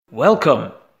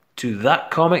Welcome to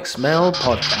That Comic Smell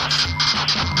podcast.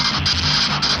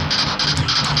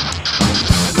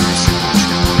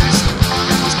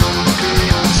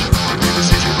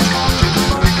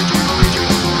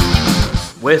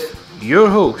 With your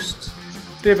hosts,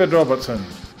 David Robertson,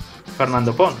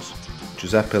 Fernando Pons,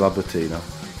 Giuseppe Labertino,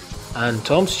 and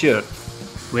Tom Stewart,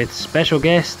 with special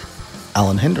guest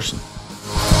Alan Henderson.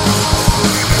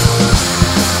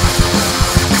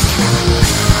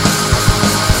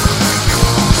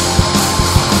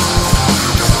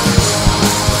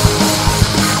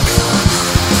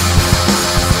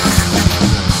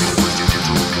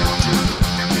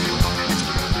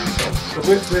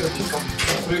 where did you come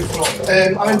through from?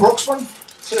 I'm in Broxburn,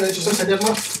 just outside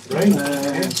Edinburgh. Right.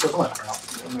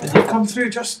 Did you come through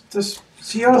just to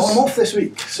see us? Well, I'm off this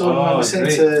week, so I was saying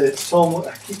to Tom,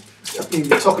 I've been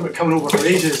talking about coming over for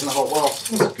ages, and I thought, well,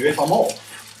 if I'm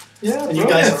off, Yeah, and you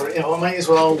guys are, I might as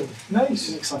well nice.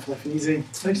 make something life easy.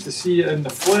 It's nice to see you in the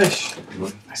flesh.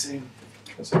 I say,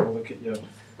 Let's have a look at your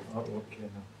artwork here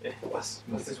now. do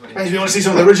you want to see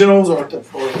some of the originals, or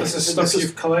This is stuff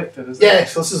you've collected, isn't yeah, it?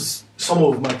 so this is some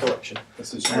of my collection.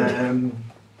 This is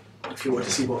If you want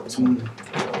to see what some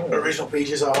original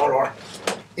pages are, or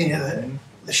any of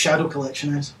the Shadow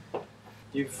collection is.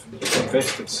 You've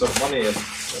invested some money in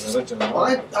original. Well,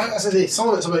 as I say, some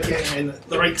of it's about getting in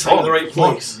the right time, in the right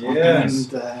place.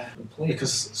 Yes. And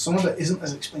because some of it isn't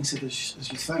as expensive as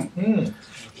you think.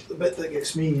 The bit that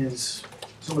gets me is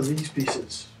some of these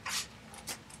pieces,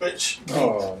 which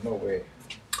Oh, no way.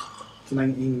 the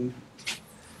 1950s.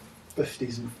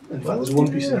 In fact, there's one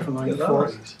piece there from the Look at that.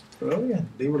 1940s.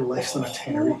 Brilliant. They were less than a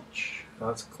tenner each.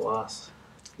 That's class.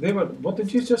 They were, what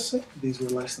did you just say? These were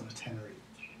less than a tenner each.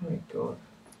 Oh my god.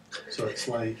 So it's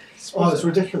like, oh, it's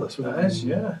ridiculous. It is,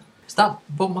 yeah. Is that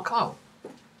Bob McLeod?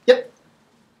 Yep.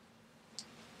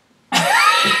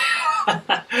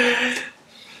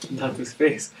 That was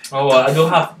face. Oh, I don't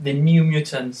have the New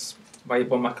Mutants by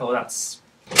Bob McLeod. That's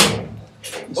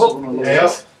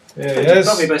Yes. There he is.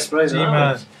 probably best surprise.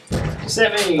 G-Man.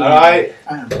 Giuseppe. Alright.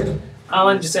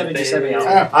 Alan, Giuseppe,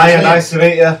 Alan. Hiya, nice to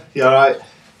meet you. You alright?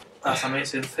 That's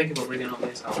amazing. Thank you for bringing on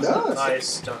this. Alan. No, That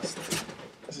is just.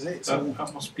 This is it.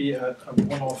 That must be a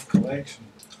one-off collection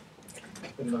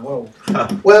in the world.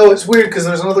 Well, it's weird because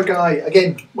there's another guy.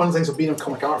 Again, one of the things of being a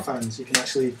comic art fans, you can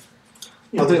actually.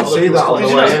 I didn't other see people's that on the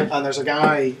collections, way. And there's a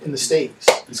guy in the States.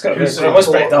 It's got Who's it was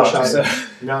quite dark. Shadow.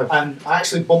 No. And I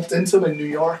actually bumped into him in New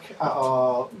York at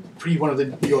one of the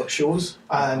New York shows,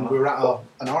 and we were at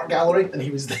an art gallery, and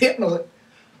he was there, and I was like,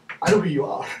 I know who you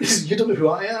are. He said, you don't know who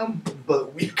I am,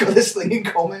 but we've got this thing in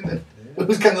common. And it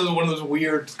was kind of one of those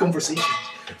weird conversations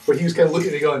where he was kind of looking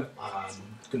at me going, I'm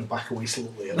going to back away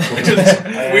slowly. And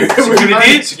we're coming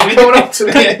up to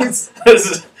the end.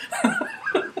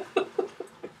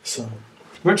 So,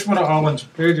 Which one of Alan's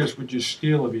pages would you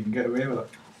steal if you can get away with it?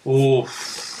 Oh.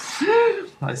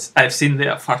 I've seen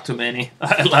there far too many.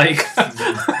 I like.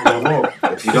 Well,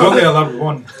 If you got the 11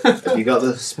 one. Have you got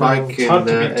the spike It's in hard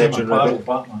to beat Edge Tim and Aparo, Ribbon?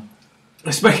 Batman.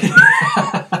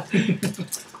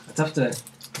 I'd have to.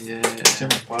 Yeah. Tim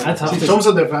Aparo. I'd have see, to. Tom's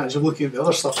had the advantage of looking at the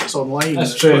other stuff that's online.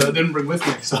 That's that true. I didn't bring with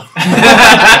me. So.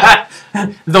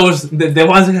 Those the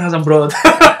ones he hasn't brought.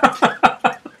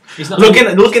 He's not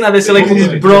looking at the selection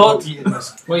he's brought.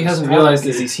 What he hasn't realised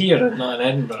is he's here, not in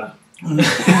Edinburgh.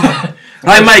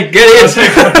 Right, Mike, get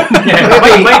in.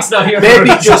 Yeah, Mike's not here.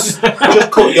 Maybe just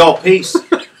cut your piece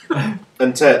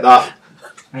and take that,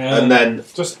 and then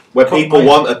Just when cut people mine.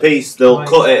 want a piece, they'll Mine.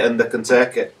 cut it and they can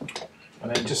take it.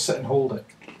 and then just sit and hold it.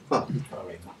 Well. I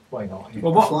mean, why not?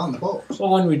 Well, what Flat in the box.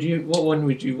 one would you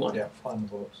want, Yeah, fine the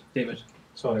box. David?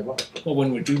 Sorry, what? What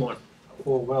one would you want?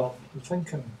 Oh well, I'm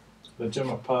thinking the Jim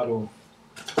Aparo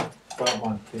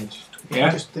Batman page. I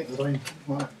just think the line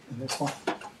in this one.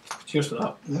 Cheers for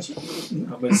that. This.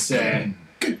 That was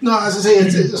No, as I say,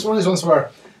 it's one of those ones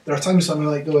where there are times I'm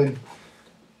like going,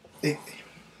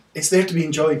 it's there to be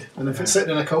enjoyed, and if it's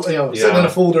sitting in sitting in a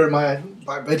folder in my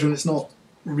back bedroom, it's not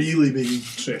really being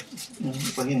true.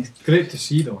 It's like anything. Great to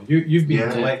see though. You've been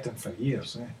Yeah. collecting for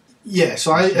years, eh? Yeah,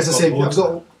 so as I You've say, got I've loads got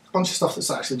of a bunch of stuff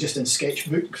that's actually just in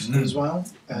sketchbooks as well,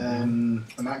 and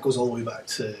that goes all the way back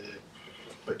to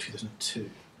about 2002,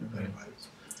 thereabouts.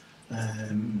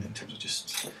 In terms of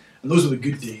just, and those were the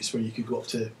good days where you could go up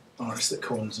to artists at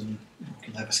cons and you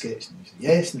can have a sketch, and you say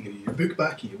yes, and they give you your book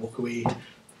back, and you walk away.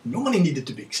 No money needed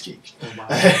to be exchanged. And,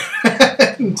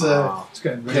 It's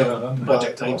getting rarer, isn't it?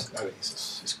 project times.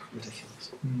 It's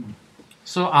ridiculous.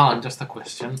 So, Alan, just a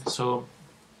question. So,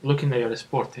 looking at your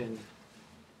sporting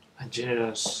a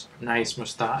generous, nice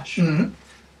moustache. Mm-hmm.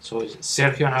 So, is it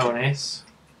Sergio Aragonés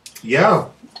Yeah.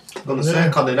 I'm gonna say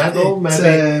Continental, It's,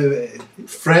 maybe.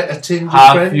 A tinge of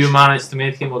Have French. you managed to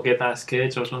make him or get that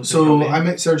sketch or something? So I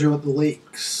met Sergio at the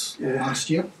Lakes last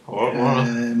year.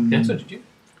 Yeah, so did you?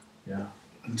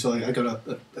 And so I got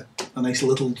a nice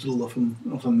little doodle of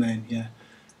him then, yeah.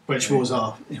 Which was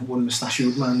one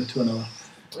mustachioed man to another.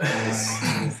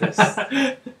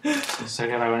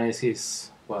 Sergio Aragonés is,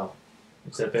 well,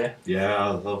 it's a bit. Yeah, I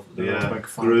love I'm a big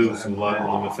fan Grooves of him. was like one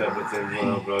of my favourite things when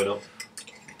I was growing up.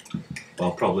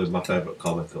 Well, probably my favourite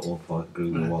comic at one point,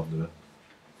 Groove and Wanderer.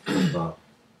 But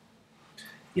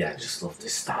yeah, I just love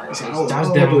this style. That's That's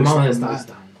the the most moment fun, he's man.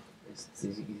 done. He's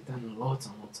done lots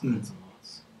and lots and lots and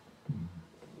lots.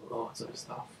 Lots of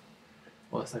stuff.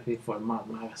 Was like for Mad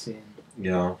Magazine.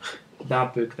 Yeah.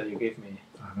 That book that you gave me.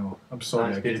 I know. I'm sorry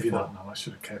That's I gave you beautiful. that now. I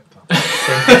should have kept that.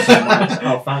 Thank you so much.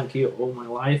 I'll thank you all my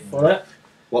life for it.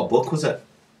 What book was it?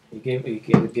 You gave Was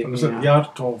me it The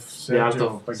Art of the art Sergio?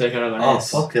 of Big- Sergio Oh,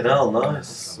 Aragonés. fucking hell,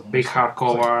 nice. Big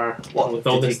hardcover What, with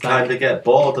all did you this kind stuff. of get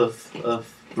bored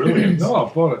of Brilliance? No, I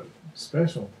bought it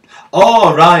special.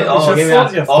 Oh, right. It was Oh, your give me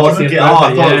that. 40th, oh, wasn't okay. it? Oh, I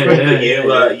thought Yeah, it was yeah, that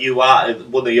yeah, you are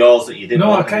one of yours that you didn't No,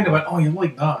 I want kind of anymore. went, oh, you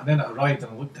like that, and then it arrived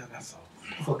and I looked at it and I thought,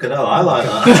 Fucking hell, I like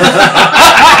that.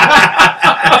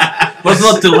 What's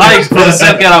not to like from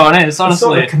Sergio Aragonés, it's sort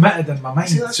honestly. of committed in my mind.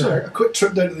 See, that's so- a quick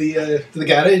trip down to the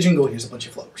garage and go, here's a bunch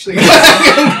of flowers.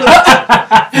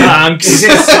 Thanks. Is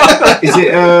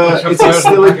it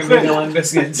still in print?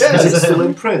 Is it still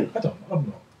in print? I don't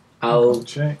know. I'll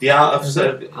Check. The Art of Is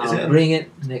Sergio. Is I'll it? bring it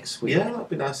next week. Yeah, that'd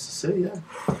be nice to see. Yeah.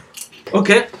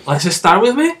 Okay, let's just start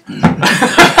with me.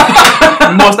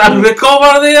 Most accurate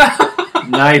cover there.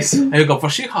 Nice. And you go for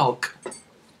She-Hulk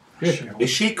Is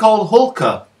she called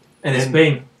Hulka? in In-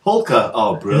 Spain. Hulka.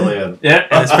 Oh, brilliant.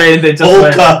 Yeah, in Spain they just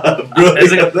went Hulka.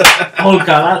 Brilliant. Hulk,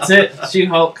 that's it.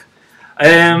 She-Hulk.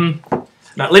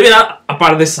 Now, leaving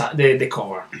apart the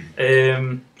cover.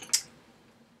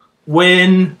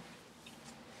 When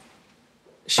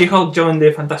She-Hulk joined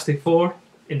the Fantastic Four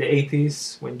in the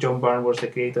 80s, when John Byrne was the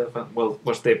creator,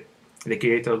 was the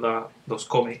creator of those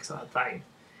comics at the time,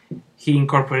 he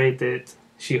incorporated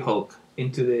She-Hulk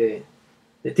into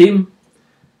the team.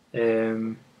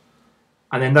 And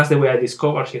then that's the way I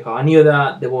discovered She-Hulk. I knew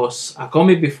that there was a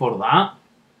comic before that,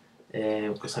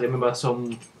 because I remember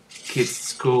some kids at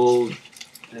school,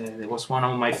 there was one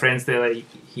of my friends there,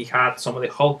 he had some of the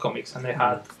Hulk comics, and they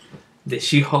had the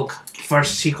She-Hulk,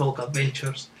 first She-Hulk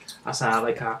adventures as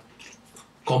a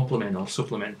complement or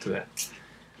supplement to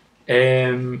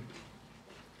it.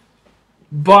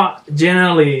 But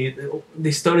generally,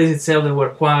 the stories itself,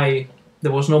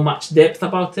 there was not much depth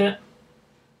about it.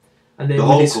 And then The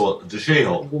with this- Hulk, the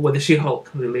She-Hulk. with the She-Hulk,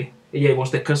 really. Yeah, it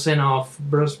was the cousin of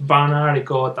Bruce Banner. He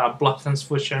got a blood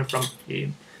transfusion from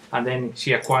him, and then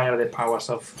she acquired the powers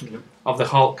of the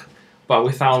Hulk, but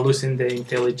without losing the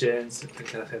intelligence,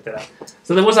 etc., etc.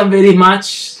 So there wasn't very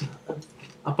much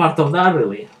a part of that,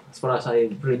 really, as far as I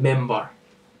remember.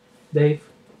 Dave,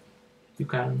 you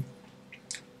can.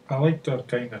 I like the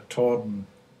kind of torn.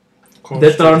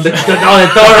 The Thorn. The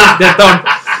Thorn.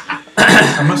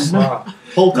 I miss that.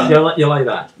 Hulka. You like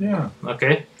that? Yeah.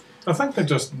 Okay. I think they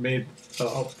just made that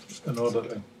up in order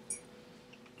to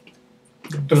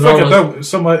There's figured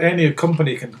always- out any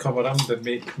company can come around and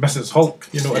make Mrs. Hulk,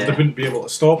 and they Yeah. wouldn't be able to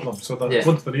stop them. So that Yeah.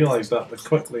 once they realised that, they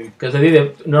quickly Because they did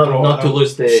it not to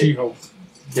lose the She-Hulk.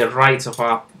 rights of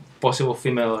a possible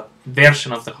female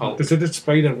version of the Hulk. Because they did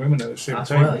Spider-Woman at the same As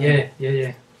time. well,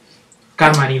 yeah.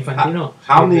 Carmen Infantino.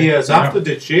 How many years Yeah. after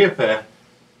did she appear?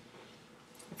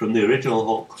 From the original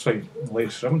Hulk? It's like late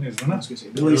 70s, I wasn't was it? going to say,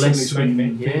 the late Less 70s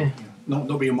when, Yeah.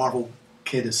 not be a Marvel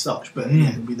kid as such, but Mm. yeah,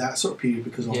 it would be that sort of period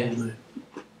because all Yeah. the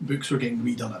books were getting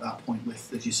redone at that point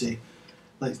with, as you say,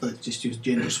 let's just use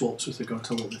gender swaps with regard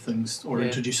to a lot of the things, or Yeah.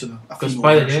 introducing a Because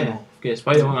female version Spider, of. yeah,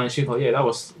 Spider-Man and She-Hulk, yeah, that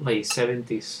was late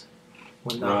 70s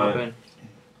when that Right. happened.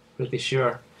 Pretty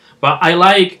sure. But I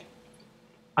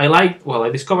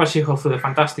discovered She-Hulk through the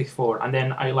Fantastic Four, and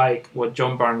then I like what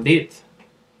John Byrne did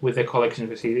with the collection,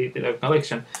 because he did a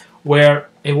collection where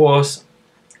it was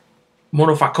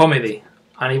more of a comedy,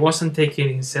 and he wasn't taking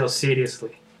himself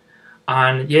seriously.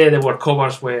 And yeah, there were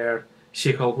covers where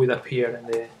She-Hulk would appear and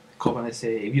the cover and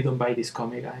say, if you don't buy this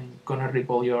comic, I'm gonna rip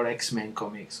all your X-Men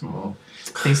comics. Or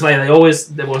things like that.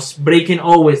 There was breaking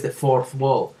always the fourth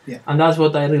wall. Yeah. And that's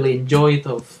what I really enjoyed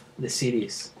of the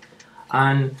series.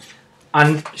 And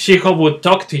She-Hulk would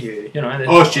talk to you, you know. And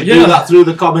Oh, she'd yeah. do that through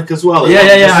the comic as well. Yeah.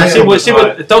 Yeah, She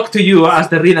Right. would talk to you as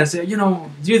the reader and say, do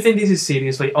you think this is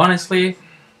seriously? Honestly,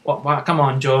 come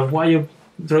on, John, why are you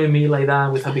drawing me like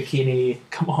that with a bikini?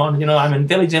 Come on, I'm an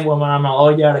intelligent woman, I'm a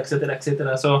lawyer, etc.,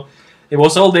 etc. So it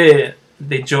was all the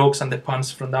jokes and the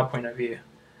puns from that point of view.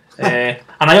 And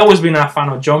I always been a fan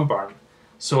of John Byrne,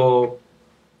 so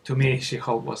to me,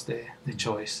 She-Hulk was the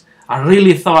choice. I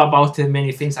really thought about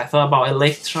many things. I thought about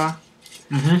Elektra,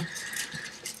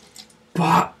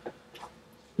 but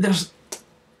there's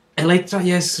Elektra.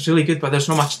 Yes, it's really good, but there's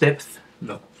not much depth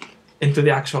into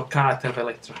the actual character of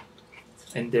Elektra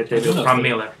in the debut of Frank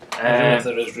Miller. I don't know if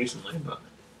there is recently, but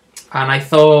And I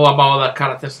thought about other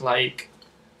characters like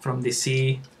from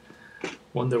DC,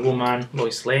 Wonder Woman,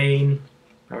 Lois Lane.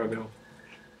 There we go.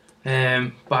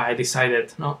 But I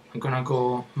decided, no, I'm gonna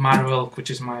go Marvel, which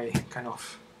is my kind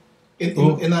of.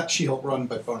 In that She-Hulk run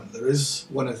by Byrne, there is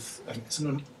one of, if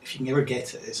you can ever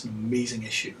get it, it's an amazing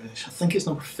issue. And I think it's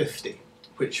number 50,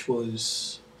 which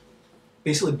was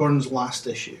basically Byrne's last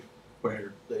issue,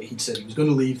 where he'd said he was going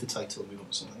to leave the title and move on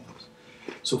to something else.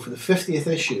 So for the 50th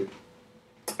issue,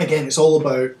 again, it's all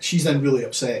about, she's then really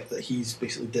upset that he's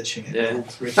basically ditching it.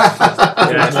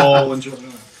 Yeah. Wall and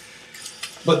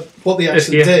but what they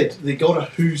actually did, they got a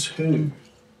who's who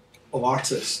of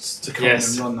artists to come in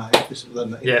and run that episode.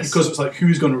 Because it was like,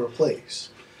 who's going to replace?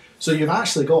 So you've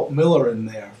actually got Miller in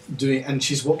there doing, and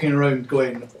she's walking around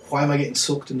going, why am I getting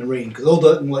soaked in the rain? Because all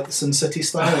that in like the Sin City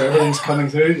style, where everything's coming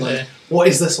through. Like, what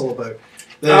is this all about?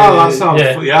 That sounds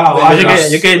I like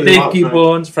that. You get Dave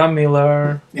Gibbons, Frank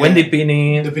Miller, Wendy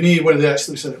Pini. The Pini, where they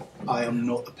actually said, I am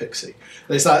not a pixie.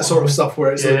 It's that sort of stuff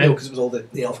where it's like, because it was all the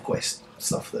ElfQuest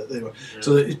stuff that they were.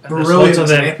 So it's brilliant as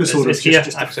an episode of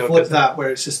just to flip that, where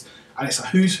it's just, and it's a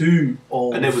who's who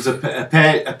of. And it was a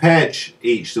page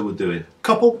each they were doing.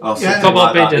 Couple of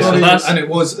pages. And it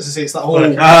was, as I say, it's that whole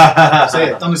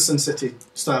done as Sin City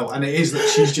style, and it is that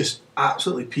she's just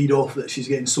absolutely peed off that she's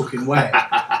getting soaking wet.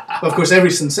 But of course,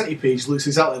 every Sin City page looks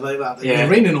exactly like that. They're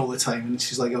raining all the time, and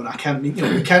she's like, "Oh, I can't, we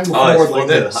can't go forward like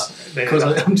this because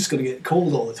I'm just going to get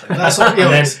cold all the time." That's what,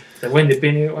 and then the Wendy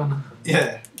Pini one.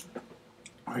 Yeah.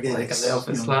 Again, like the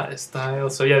Elf style.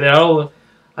 So yeah, they're all.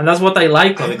 And that's what I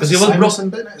like of it, because there was a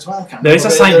bit as well. There is a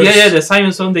the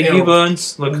Simonson, the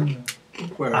Gibbons. Look,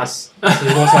 as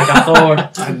it was like a Thor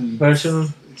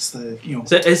version. It's the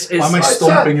why am I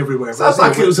stomping everywhere? Sounds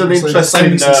like it was an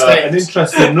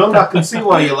interesting run. I can see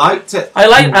why you liked it. I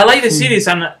like the series,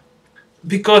 and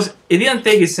because it didn't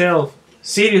take itself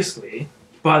seriously,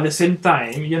 but at the same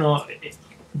time,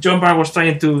 John Byrne was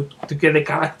trying to get the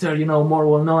character, more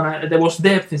well known. There was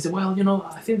depth. He said, well,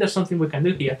 I think there's something we can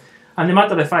do here. And the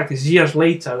matter of fact is, years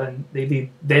later, then they did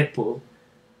Deadpool,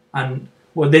 and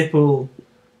what Deadpool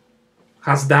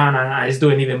has done and is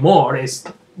doing even more is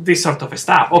this sort of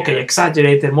stuff. Okay,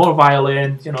 exaggerated, more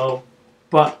violent,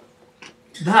 but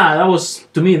that was,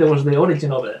 to me, that was the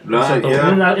origin of it.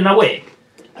 Right, in a way.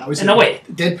 In a way.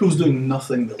 Deadpool's doing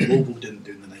nothing that Lobo didn't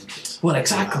do in the 90s. Well,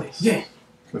 exactly. Yeah.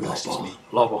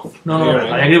 Lobo. No,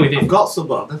 I agree with you. I've got some,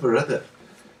 but I've never read it.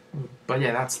 But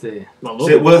yeah, that's the... Is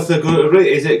it worth a good read?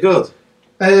 Is it good?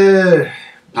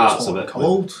 Parts of it.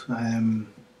 Called.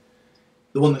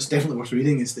 The one that's definitely worth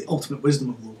reading is The Ultimate Wisdom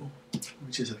of Lobo,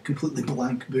 which is a completely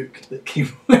blank book that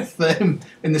came with them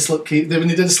in the slipcase. When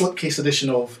they did a slipcase edition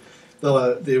of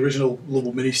the original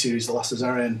Lobo miniseries, The Last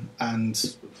Azarian, and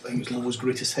I think it was Lobo's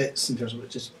greatest hits in terms of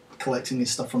just collecting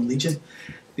his stuff from Legion.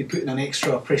 They put in an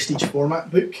extra prestige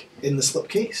format book in the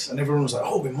slipcase, and everyone was like,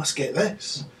 "Oh, we must get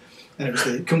this." And it was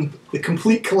the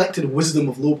complete collected wisdom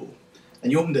of Lobo.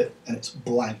 And you opened it, and it's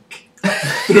blank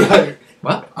throughout.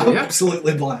 What?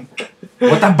 Absolutely blank.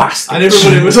 What a bastard. And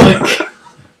everybody was like,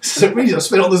 so we just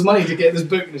spent all this money to get this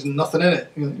book and there's nothing in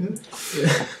it.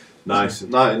 Yeah.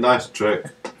 Nice trick.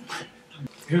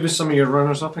 Who was some of your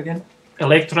runners-up again?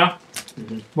 Elektra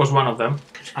was one of them.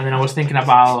 And then I was thinking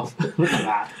about, look at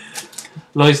that,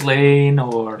 Lois Lane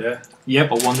or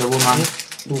Wonder Woman.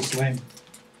 Lois Lane.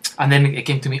 And then it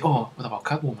came to me, what about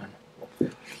Catwoman?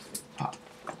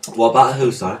 What about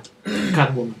who, sorry?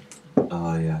 Catwoman.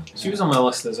 Oh, yeah. She was on my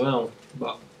list as well,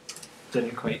 but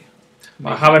didn't quite.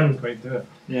 I haven't quite do it.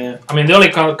 Yeah. I mean, the only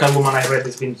Catwoman I read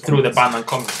has been through the Batman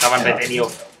comics. I haven't read any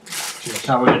of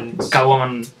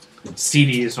Catwoman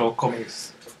series or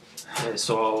comics.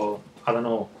 So, I don't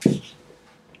know.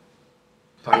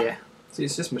 But yeah. See,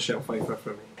 it's just Michelle Pfeiffer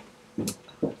for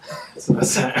me. So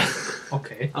that's it.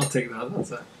 Okay. I'll take that,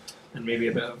 that's it. And maybe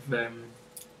a bit of,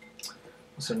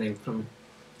 what's her name from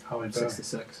Halle Berry.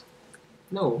 66?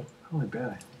 No. Halle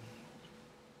Berry.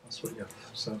 That's what you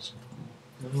says.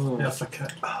 No. Yeah, I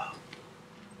forget.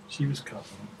 She was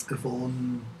Catwoman.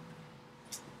 Yvonne.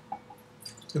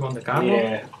 Yvonne De Carlo?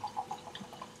 Yeah.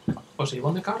 Was it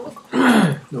Yvonne De Carlo?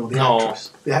 No, the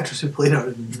actress. The actress who played her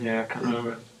in, Yeah, I can't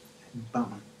remember. in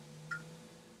Batman.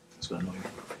 That's going to annoy me.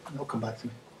 It'll come back to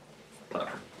me.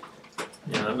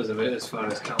 Yeah, that was a bit as far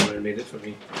as Catwoman made it for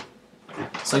me.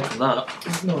 Aside from that,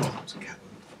 No, it's a Catwoman.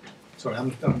 Sorry,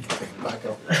 I'm picking back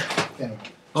up. Anyway,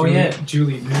 Oh yeah.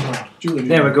 Julie Newmar. Julie.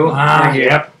 There we Newmar. go. Ah,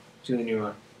 Yep. Julie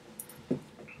Newmar.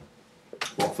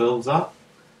 What film's that?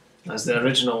 That's the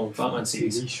original Batman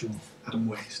series. TV show. Adam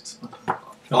West.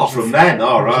 Oh, from then.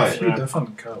 All There's a right. few Right.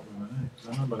 different Catwoman.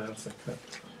 I remember Eartha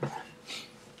Kitt.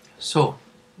 So,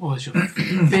 what was your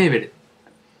favourite?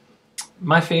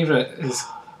 My favourite is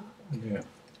Yeah.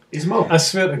 His mum. I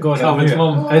swear to God, Calvin's I knew it.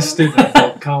 mum. I stayed there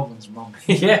for Calvin's mum.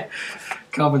 yeah,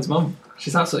 Calvin's mum.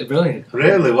 She's absolutely brilliant.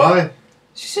 Really? Why?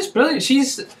 She's just brilliant.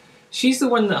 She's the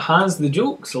one that has the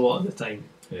jokes a lot of the time.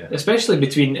 Yeah. Especially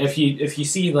between if you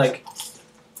see like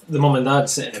the mum and dad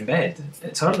sitting in bed,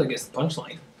 it's her that gets the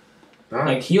punchline.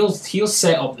 Right. Like he'll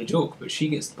set up the joke, but she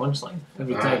gets the punchline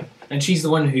every Right. time. And she's the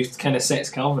one who kind of sets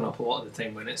Calvin up a lot of the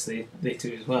time when it's they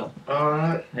two as well. All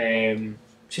right.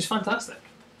 She's fantastic.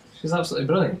 She's absolutely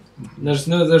brilliant. There's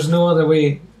no other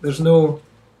way. There's no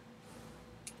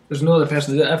other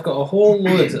person. I've got a whole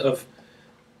load of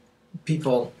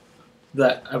people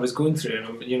that I was going through, and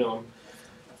I'm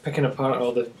picking apart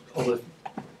all the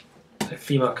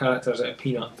female characters out of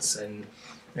Peanuts, and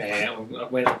I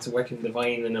went up to Wiccan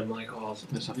Divine, and I'm like, oh,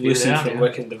 There's a few Lucy there, from yeah.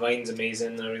 Wiccan Divine's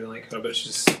amazing. I really like her, but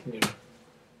she's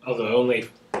although I only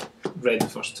read the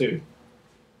first two.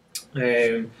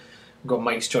 Got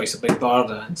Mike's Choice of Big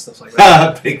Barda and stuff like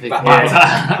that. Big Big bad.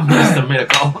 Mr.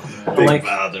 Miracle. Big like-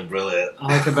 bad and brilliant.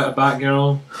 I like a bit of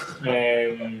Batgirl.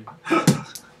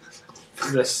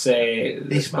 This my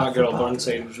Batgirl favourite.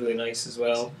 Burnside was really nice as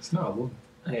well. It's not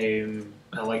alone.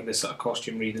 I like the sort of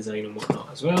costume redesign and whatnot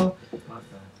as well. Yeah.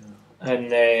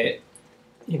 And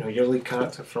your lead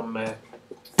character from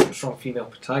strong female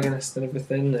protagonist and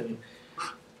everything, and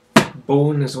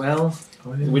Bone as well.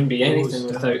 Oh, It yeah. wouldn't be anything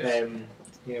Rose, without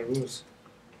yeah. Rose.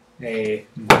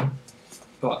 Mhm.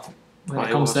 But when Well, it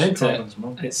it comes was down to it, Calvin's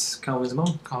mum. it's Calvin's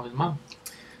mum. Calvin's mum.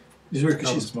 It's weird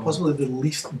because she's Calvin's mum. possibly the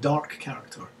least dark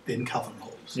character in Calvin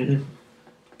Hobbes, Mm-hmm.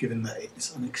 given that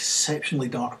it's an exceptionally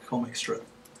dark comic strip.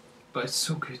 But it's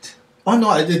so good. Oh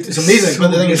no, it's amazing. So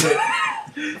but the thing is good.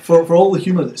 that for all the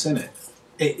humour that's in it,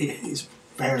 it is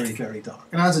very, very dark.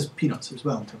 And as is Peanuts as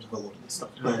well in terms of a lot of the stuff.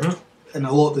 But Mhm. and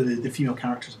a lot of the female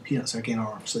characters in Peanuts again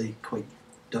are actually quite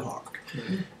dark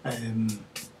in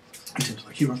terms of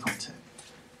like humour content.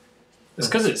 It's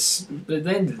because it's at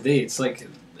the end of the day, it's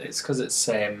because it's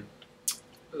a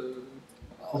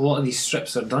lot of these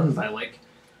strips are done by like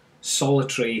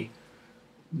solitary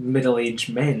middle-aged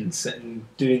men sitting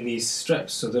doing these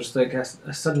strips. So there's like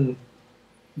a sudden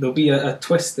there'll be a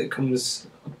twist that comes.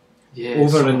 Yeah,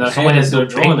 Over in their some head of as them they're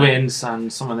do drawing it. penguins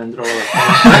and some of them draw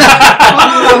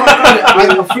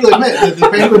I freely admit that the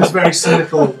Penguin is very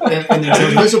cynical in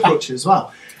his approach as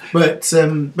well. But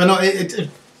no,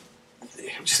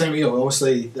 just think,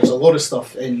 obviously there's a lot of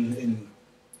stuff in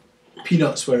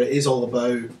Peanuts where it is all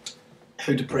about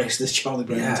how depressed is Charlie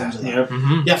Brown in terms of that. Yeah.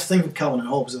 Mm-hmm. You have to think of Calvin and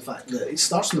Hobbes, the fact that it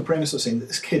starts from the premise of saying that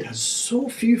this kid has so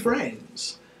few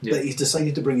friends Yeah. that he's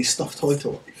decided to bring his stuffed toy to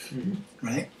life, Mhm.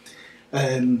 right?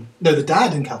 Now the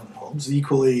dad in Calvin and Hobbes,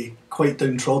 equally quite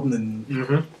downtrodden and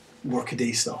Mm-hmm.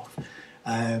 workaday stuff.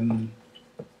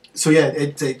 So yeah,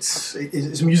 it's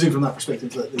amusing from that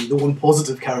perspective that the one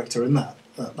positive character in that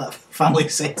family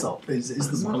setup is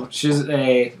the mother. She's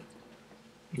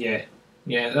yeah,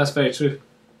 that's very true.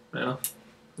 Right enough.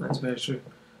 That's very true.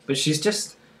 But she's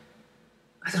just,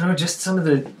 I don't know,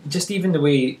 just even the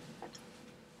way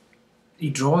he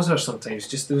draws her sometimes,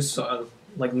 just those sort of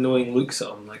like knowing looks at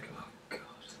him, like, oh god,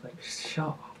 like shut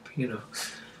up,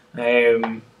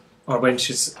 or when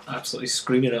she's absolutely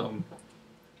screaming at him,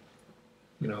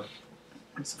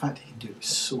 It's the fact he can do it with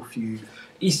so few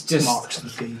he's just marks on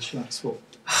the page. That's what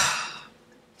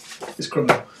it's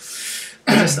criminal.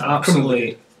 I just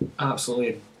absolutely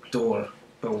adore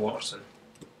Bill Watterson.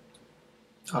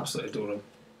 Absolutely adore him.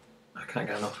 I can't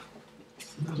get enough.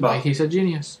 But he's a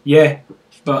genius. Yeah,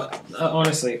 but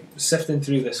honestly, sifting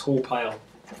through this whole pile,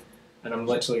 and I'm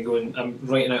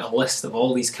writing out a list of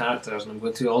all these characters, and I'm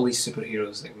going through all these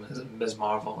superheroes, like Ms.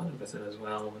 Marvel and everything as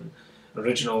well, and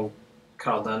original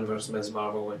Carol Danvers Ms.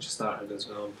 Marvel when she started as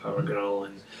well, and Power Girl,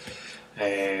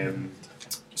 and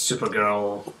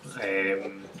Supergirl,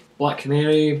 Black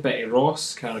Canary, Betty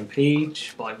Ross, Karen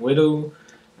Page, Black Widow,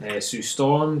 Sue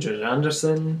Storm, Judge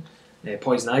Anderson,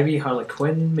 Poison Ivy, Harley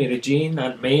Quinn, Mary Jane,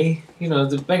 Aunt May,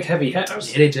 the big heavy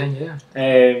hitters. Mary Jane,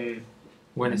 yeah.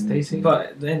 Gwen Stacy. But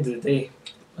at the end of the day,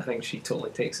 I think she totally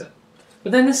takes it.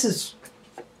 But then this is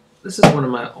one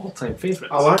of my all-time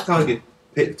favourites. I like how you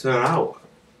picked her out.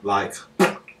 Like,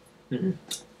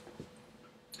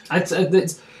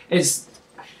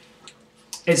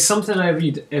 It's something I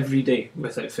read every day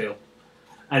without fail,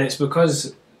 and it's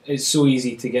because it's so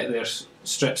easy to get there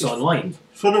strips online.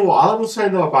 So you know what Alan was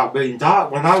saying though about being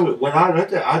dark. When I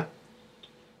read it,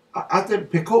 I didn't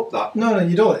pick up that. No,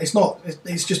 you don't. It's not.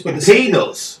 It's just with In the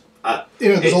Peanuts,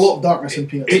 there's a lot of darkness in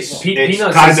Peanuts. it's, as well. Pe- it's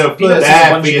Peanuts kind is- of Peanuts is a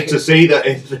there bunch for you of to see that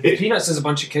it's Peanuts is a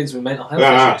bunch of kids with mental health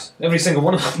Yeah. issues. Every single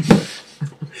one of them.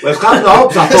 Well, Can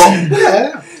Hobbs, I thought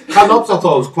Yeah, Can Hobbs, I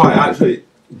thought was quite actually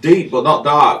deep, but not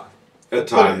dark at but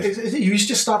times. you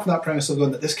just start from that premise of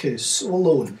going that this kid is so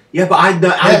alone. Yeah, but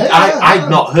I'd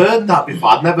not heard that before.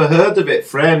 I'd never heard of it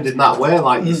framed in that way,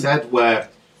 like you said. Where,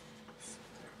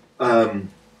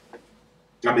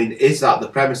 I mean, is that the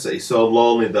premise that he's so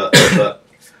lonely that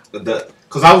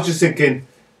Because I was just thinking,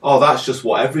 oh, that's just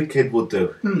what every kid would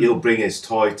do. He'll bring his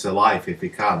toy to life if he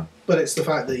can. But it's the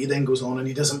fact that he then goes on and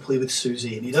he doesn't play with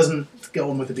Susie and he doesn't get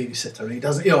on with the babysitter and he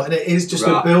doesn't, and it is just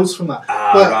Right. it builds from that.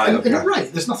 Ah, but right, and okay. you're right.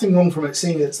 There's nothing wrong from it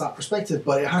saying it's that perspective,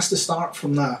 but it has to start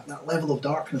from that level of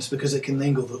darkness because it can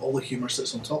then go all the humour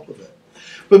sits on top of it.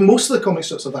 But most of the comic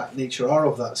strips of that nature are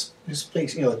of that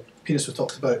space. Penis we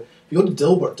talked about. If you go to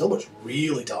Dilbert's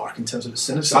really dark in terms of its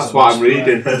cynicism. That's what I'm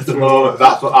reading at the moment.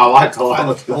 That's what I like a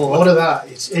lot. A lot of that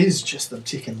is just them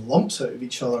taking lumps out of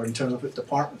each other in terms of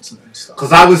departments and stuff.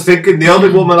 Because I was thinking the only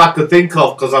woman I could think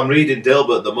of, because I'm reading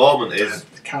Dilbert at the moment, is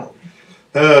Carol.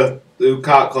 her who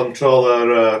can't control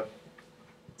her.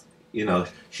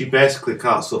 She basically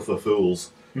can't suffer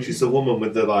fools. She's the woman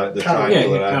with the Carol.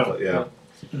 triangular Yeah, haircut,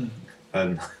 Carol.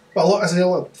 And But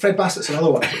Fred Bassett's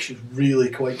another one which is really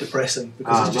quite depressing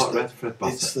because I've it's just not read Fred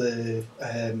it's Bassett.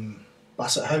 the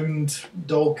Basset Hound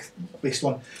dog based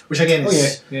one, which again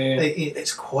is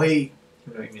it's quite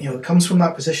Right, it comes from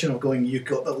that position of going you've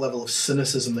got that level of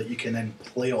cynicism that you can then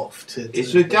play off to.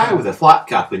 It's the guy with a flat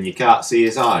cap and you can't see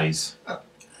his eyes.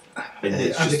 And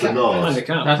it's Andy just a Cap. nose.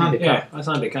 Handicap. That's handicap. Yeah, that's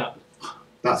handicap.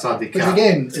 That's Andy Which Cap.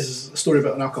 again is a story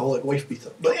about an alcoholic wife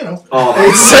beater, but Oh,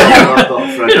 It's- I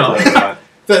thought Fred You know. played that.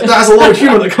 that has a lot of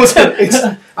humour that goes in. It's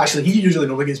actually he usually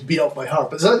normally gets beat up by her,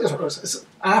 but it's an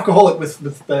alcoholic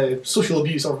with social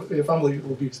abuse or family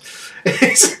abuse.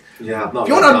 It's, Yeah, I've not if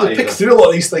you read want that to pick either. through a lot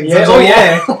of these things, Yeah, there's oh, a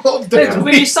yeah. lot of different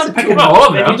When you ways start to picking go. up all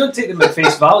of If you them. don't take them at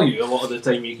face value, a lot of the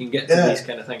time you can get to Yeah. these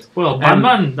kind of things. Well,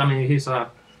 Batman, I mean, he's a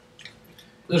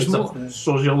There's It's more. a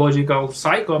sociological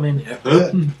psycho. I mean,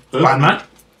 Who? Batman.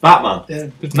 Batman. Yeah.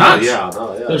 It's Oh, nuts. yeah, I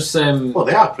know, yeah. There's Well,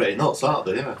 they are pretty nuts, aren't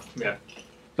they? Yeah.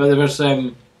 but there was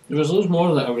loads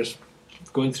more that I was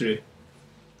going through.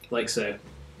 Like say,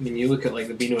 I mean, you look at like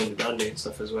the Beano and the Dandy and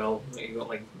stuff as well. Like, you got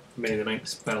like Many of the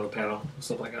Nights, Peril of Peril,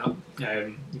 stuff like that.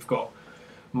 You've got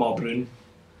Ma Brune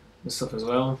and stuff as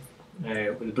well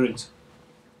with the Bruins.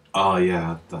 Oh,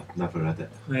 yeah, I've never read it.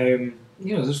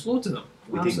 There's loads of them.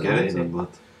 We didn't get it in Absolutely England.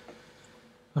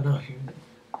 I know.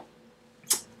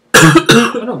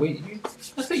 I know.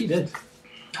 I thought you did,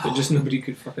 but just nobody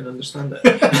could fucking understand it.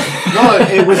 No,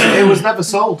 it was never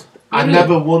sold. I Really?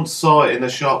 never once saw it in a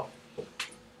shop.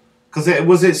 Because it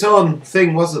was its own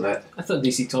thing, wasn't it? I thought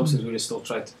DC Thompson would have still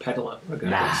tried to peddle it.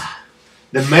 Regardless.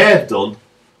 They may have done,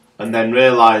 and then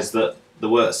realised that they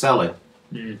weren't selling.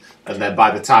 Mm. And then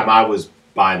by the time I was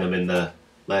buying them in the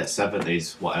late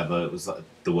 70s, whatever, it was like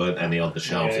there weren't any on the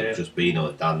shelves. It was just Beano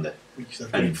and Dandy. We used to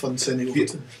have great fun sending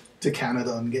over to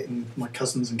Canada and getting my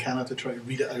cousins in Canada to try to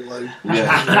read it out loud.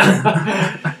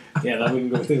 Yeah. Yeah, that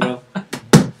wouldn't go too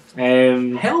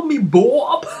well. Help me,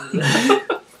 Bob.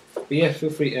 But yeah, feel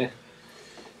free to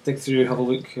dig through, have a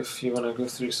look if you want to go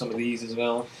through some of these as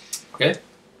well. Okay.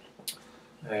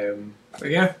 But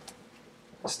yeah,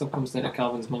 it still comes down to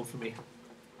Calvin's mum for me.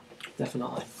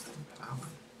 Definitely.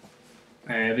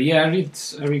 But yeah, I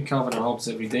read Calvin and Hobbes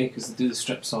every day because they do the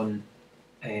strips on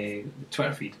the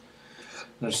Twitter feed.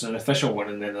 There's an official one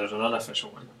and then there's an unofficial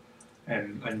one.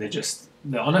 And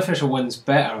the unofficial one's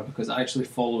better because it actually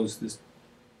follows the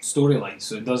storyline,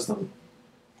 so it does them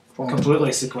completely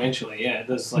sequentially. Yeah, it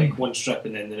does like one strip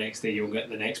and then the next day you'll get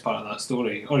the next part of that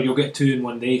story, or you'll get two in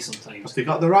one day sometimes. Have they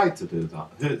got the right to do that?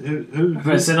 Who? If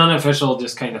it's an unofficial,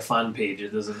 just kind of fan page, it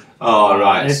doesn't. Oh,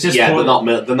 right. It's just yeah, for-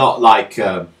 they're not like...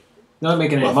 not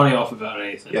making any Well, money off of it or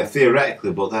anything. yeah,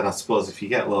 theoretically, but then I suppose if you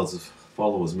get loads of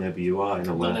followers, maybe you are in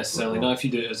a way. Not necessarily. Not if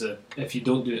you do it if you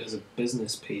don't do it as a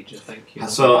business page. I think. You know.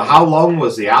 So, how long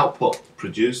was the output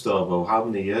produced over? How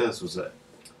many years was it?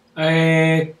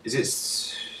 Is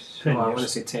it? I want to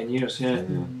say 10 years. Yeah,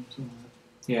 Yeah.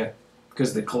 yeah,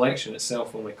 because the collection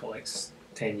itself only collects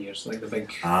 10 years. Like the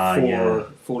big Ah, yeah.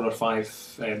 four or five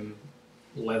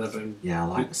leather-bound. Yeah, I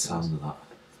like the sound of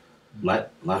that.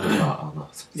 Leather art or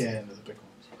not? Yeah, and the big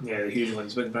ones. Yeah, the huge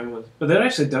ones, big brown ones. But they're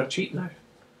actually dirt cheap now.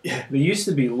 Yeah. They used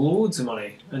to be loads of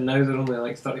money, and now they're only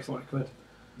like 30, 40 quid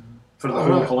for the Oh,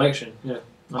 whole right. collection. Yeah.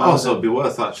 Oh, so it'd be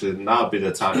worth actually. Now would be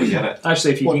the time to get it.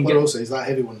 Actually, if you What can what get also is that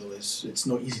heavy one though is it's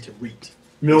not easy to read.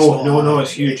 no,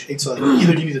 it's huge. It's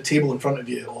either you need a table in front of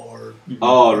you or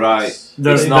Oh right.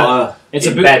 There's It's not it's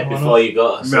in a book. bed before you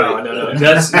go to sleep. No.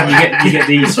 That's you get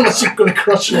these. unless you're going to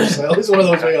crush yourself. It's one of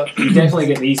those where You definitely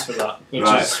get these for that,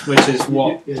 Right. which is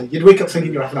what. you'd wake up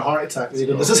thinking you're having a heart attack.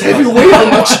 There's this heavy weight on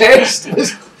my chest.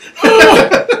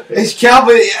 It's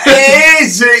cabin. It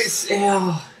is.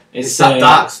 It's that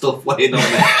dark stuff weighing on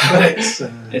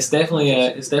it. It's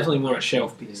definitely more a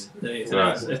shelf piece than anything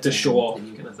Right. else. It's a show off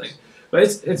kind of thing. But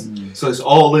it's So it's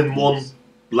all in one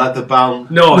leather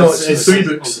bound. no, No, it's, it's three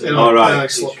books. In All right. a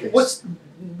nice slot case. What's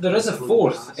there is a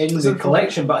fourth in the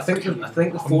collection, but I think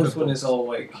the fourth one is all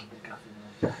like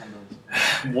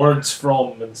words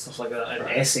from and stuff like that, and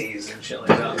essays and shit like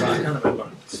that. But I can't remember.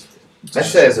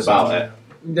 Essays about it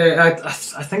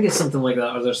I think it's something like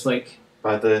that, or there's like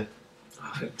by the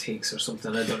outtakes or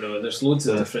something. I don't know. There's loads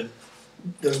of different.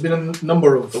 There's been a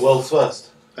number of world's first.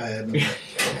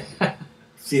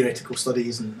 theoretical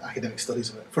studies and academic studies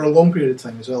of it. For a long period of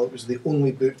time as well, it was the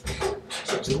only book,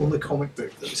 so it was the only comic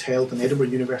book that was held in Edinburgh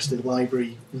University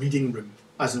Library reading room,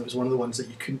 as in it was one of the ones that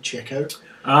you couldn't check out.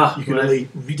 You could right. only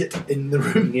read it in the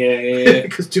room Yeah.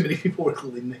 because too many people were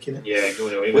clearly nicking it. Yeah,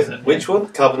 going away with it. Which one?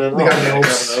 Calvin and The Hobbes. Gavin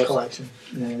Ellis Gavin Ellis. collection.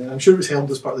 I'm sure it was held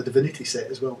as part of the Divinity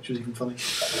set as well, which was even funny.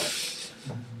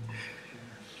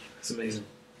 It's amazing.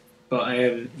 But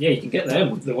you can get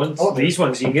them. The ones, Oh. these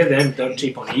ones, you can get them dirt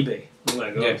cheap on eBay. Oh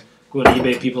my god! Yeah. Go on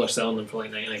eBay, people are selling them for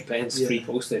like 99 pence, Yeah. free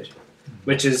postage.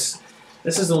 Which is,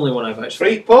 this is the only one I've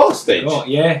actually. Free postage. Oh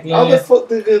yeah. How the fuck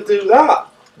did they do that?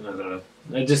 I don't know.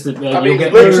 I just I you'll mean,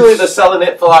 get literally they're selling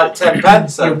it for like 10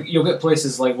 pence. you'll get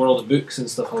places like World of Books and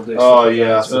stuff will do. Oh stuff like yeah, I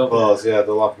that as well. suppose. Yeah,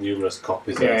 they'll have numerous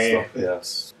copies Yeah, and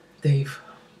stuff. Yeah. Dave,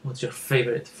 what's your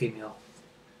favourite female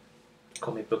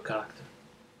comic book character?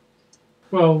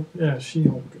 Well, yeah,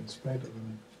 She-Hulk and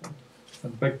Spider-Man.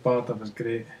 And Big Barda was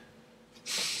great.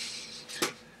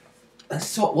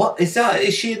 So what is that?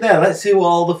 Is she in there? Let's see what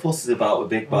all the fuss is about with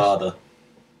Big Barda.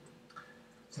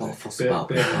 It's not a fuss about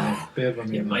Big Barda.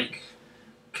 Bear Mike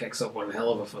kicks up one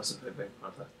hell of a fuss about Big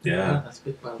Barda. Yeah, That's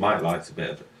Big Barda. Mike likes a bit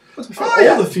of it.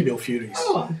 All the female Furies.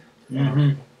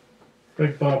 Mm-hmm.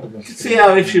 Big Barda was You can see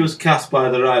how if she was cast by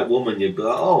the right woman, you'd be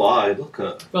like, oh, aye, look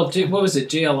at. Well, what was it?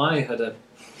 JLI had a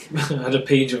had a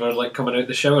page of her like coming out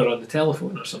the shower on the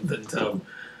telephone or something.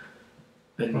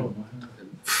 And Oh,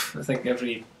 I think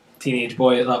every teenage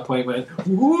boy at that point went,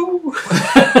 "Woo!"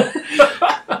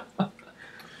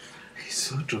 He's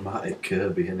so dramatic,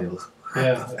 Kirby, and he'll.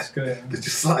 yeah, that's great. They're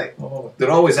just like, I love it.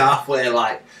 they're always halfway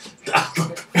like, that's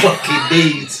the fucking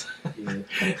needs.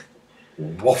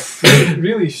 Woof.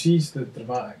 Really, she's the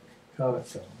dramatic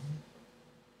character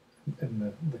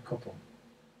in the couple.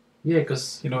 Yeah,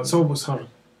 because You know, it's almost her.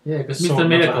 Mr. Sort of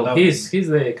Miracle, like that he's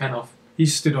the kind of He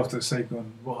stood off to the side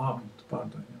going, what happened to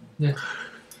Barda? You know?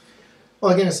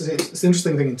 Well, again, it's the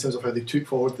interesting thing in terms of how they took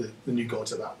forward the new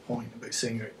gods at that point about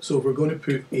saying, right, so if we're going to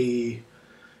put a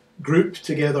group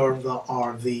together that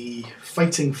are the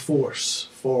fighting force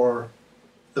for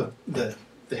the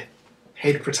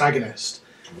head protagonist,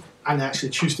 and actually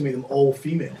choose to make them all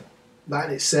female, that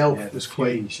in itself Yeah, was the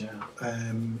quite, Furies,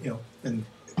 yeah. and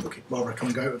okay, well, we're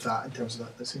coming out of that in terms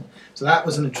of that. So that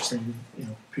was an interesting,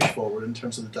 push forward in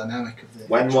terms of the dynamic of the.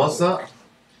 When was that?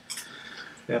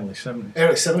 Early 70s.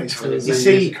 Early 70s for You the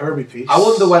see, Kirby piece. I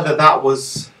wonder whether that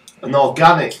was an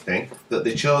organic thing that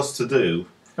they chose to do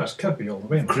That's Kirby all the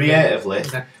way. creatively,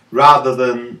 Yeah. rather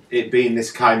than it being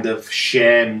this kind of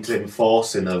shamed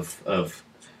enforcing of.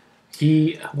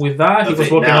 he with that he Of was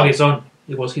it working now. on his own.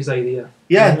 It was his idea.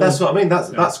 Yeah, that's what I mean.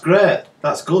 That's great.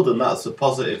 That's good, and that's a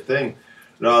positive thing,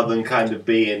 rather than kind of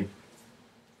being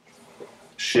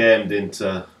shamed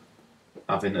into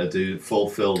having to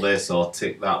fulfill this or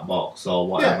tick that box or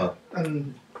whatever.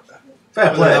 And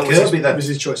Fair play, that Kirby. was Then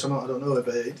his choice or not, I don't know,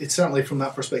 but it's certainly from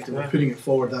that perspective of putting it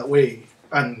forward that way,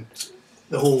 and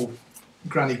the whole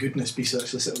Granny Goodness piece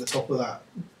actually sitting at the top of that,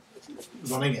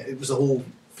 running it. It was the whole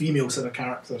female set of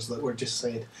characters that were just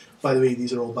said, by the way,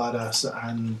 these are all badass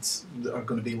and are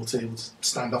going to be able to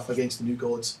stand up against the new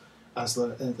gods as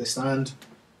they stand.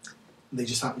 They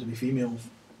just happen to be female.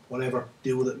 Whatever,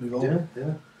 deal with it, move on.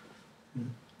 yeah.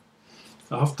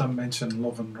 I have to mention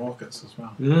Love and Rockets as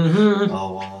well. Mm-hmm.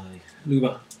 Oh, why?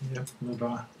 Luba. Yep,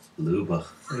 Luba, Luba.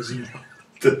 Izzy,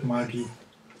 Maggie,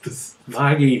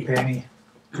 Maggie. Penny.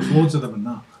 There's loads of them in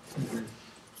that.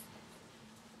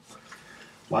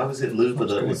 Why was it Luba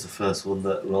That's that great. was the first one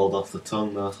that rolled off the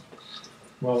tongue though?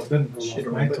 Well, it didn't roll Shit,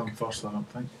 off my Robic. tongue first, I don't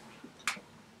think.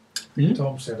 Hmm?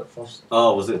 Tom said it first.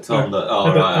 Oh, was it Tom that? Oh,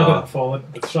 I right. didn't fall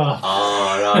into the trap.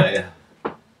 Oh, right.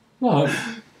 Well,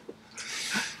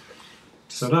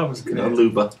 So that was You know, great.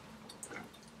 Luba.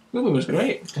 Luba was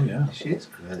great. Oh yeah. She is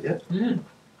great, yeah. Yeah.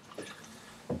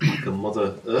 Like a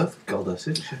Mother Earth goddess,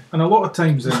 isn't she? And a lot of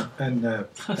times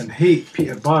in Hate,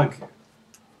 Peter Bagg,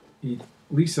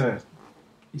 Lisa,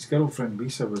 his girlfriend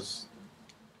Lisa was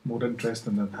more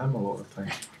interesting than him a lot of the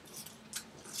time.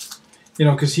 You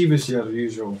know, because he was your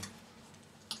usual.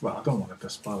 Well, I don't want to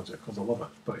disparage it because I love it,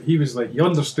 but he was like, you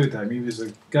understood him. He was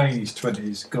a guy in his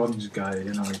 20s, guns guy.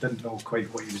 You know, he didn't know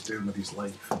quite what he was doing with his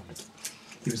life. And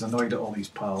he was annoyed at all his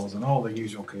pals and all the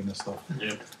usual kind of stuff.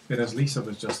 Yeah. Whereas Lisa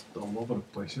was just all over the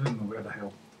place. She didn't know where the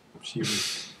hell she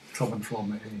was coming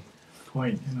from at any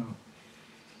point, you know.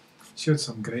 She had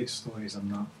some great stories on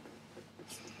that.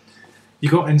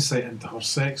 You got insight into her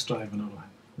sex drive and all,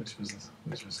 which was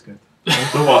good.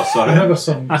 The what, sorry? Whenever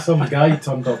some guy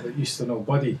turned up that used to know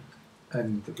Buddy,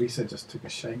 and Lisa just took a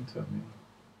shine to him, you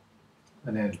know.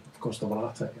 And then, of course, they were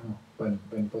at it, you know,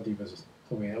 when Buddy was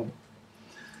away out.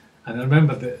 And I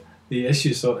remember the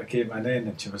issue sort of came an end,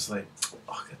 and she was like,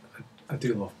 oh, I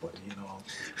do love Buddy, you know,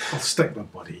 I'll stick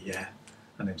with Buddy, yeah.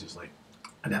 And then just like,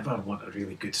 I never want a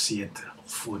really good see into I'll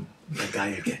phone the guy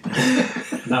again.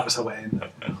 And that was how it ended.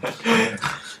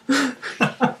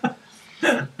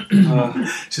 You know.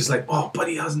 She's like, oh,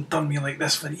 Buddy hasn't done me like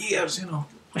this for years, you know.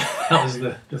 That was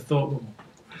the thought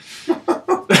of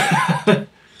him.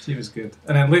 She was good.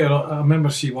 And then later on, I remember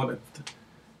she wanted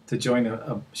to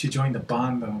join she joined a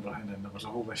band and everything, and there was a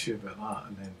whole issue about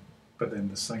that. But then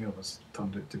the singer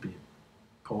turned out to be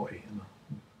potty. You know.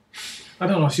 I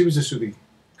don't know. She was just really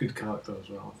good character as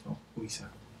well. I thought Lisa.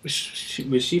 Was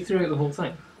she throughout the whole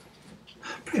thing?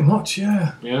 Pretty much,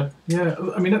 yeah. Yeah. Yeah.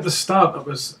 I mean, at the start, it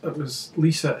was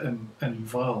Lisa and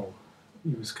Val.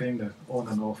 He was kind of on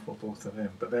and off with both of them,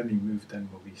 but then he moved in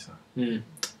with Lisa. Mm.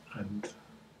 And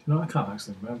you know, I can't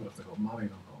actually remember if they got married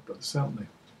or not, but they certainly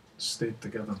stayed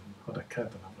together and had a kid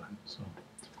and everything. So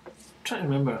I'm trying to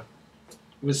remember.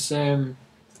 Was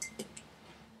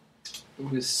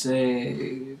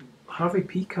Harvey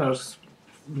Picar's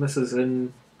Mrs.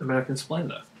 in American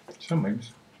Splendor?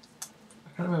 sometimes. I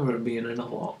can't remember it being in a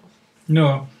lot.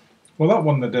 No. Well, that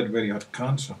one they did where he had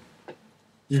cancer.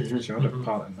 Mm-hmm. She had a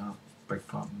part in that, big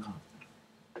part in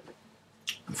that.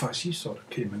 In fact, she sort of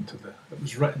came into it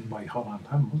was written by her and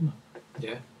him, wasn't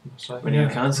Yeah. That's right. When you had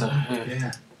Yeah. cancer. it?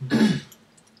 Yeah. Yeah.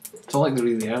 It's all like the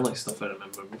really early stuff I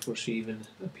remember before she even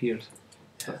appeared.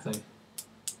 That thing.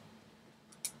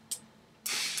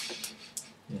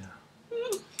 Yeah.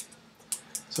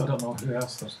 So I don't know who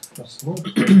else. There's loads.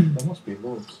 There must be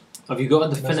loads. Have you got a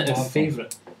Miss definitive Marvel.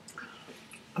 favourite?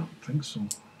 I don't think so.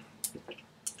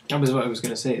 That was what I was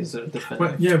going to say. Is there a definitive?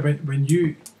 But yeah, when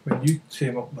you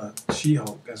came up with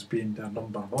She-Hulk as being their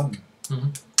number one,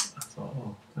 Mhm. I thought,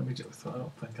 I immediately thought, I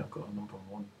don't think I've got a number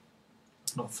one.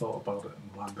 I've not thought about it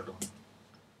and landed on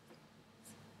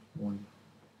one.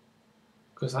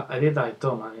 Because I did that,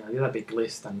 Tom. I did a big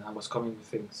list, and I was coming with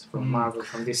things from Mm. Marvel,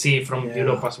 from DC, from Yeah.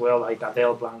 Europe as well, like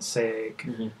Adele Blancek,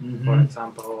 Mhm. for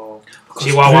example,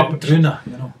 Chihuahua Druna,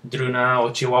 you know. Druna,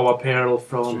 or Chihuahua Pearl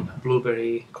from Druna.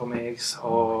 Blueberry Comics,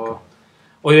 or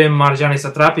even Marjane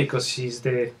Satrapi, because she's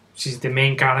the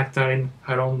main character in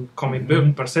her own comic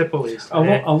book, Persepolis. A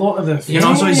lot of the You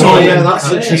know, so it's Oh, all- yeah,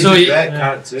 that's Yeah. such So a it- great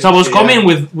character. So I was Yeah. coming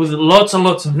with lots and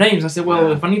lots of names. I said, well,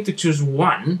 Yeah. if I need to choose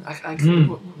one,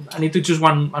 I need to choose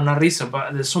one and a reason.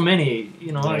 But there's so many,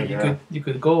 you know, you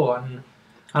could go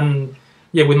and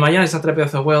yeah, with Marjane Satrapi, I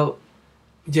thought, well,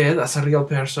 yeah, that's a real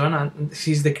person, and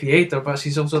she's the creator, but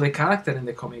she's also the character in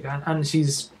the comic, and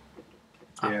she's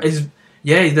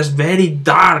there's very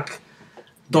dark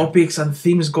topics and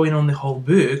themes going on the whole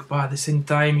book, but at the same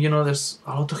time, you know, there's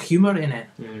a lot of humor in it,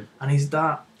 Mm. and it's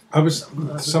that. I was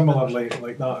similarly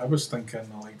like that. I was thinking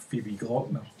like Phoebe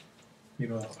Glockner, you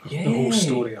know, the whole Yeah.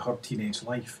 story of her teenage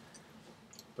life.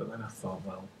 But then I thought,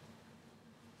 well,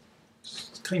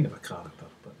 it's kind of a character,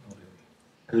 but not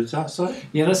really. Who's that, sorry?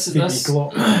 Yeah, Phoebe that's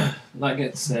Glockner, that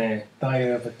gets.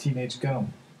 Diary of a Teenage Girl.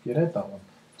 You read that one?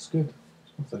 It's good.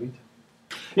 It's worth a read.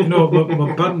 You know,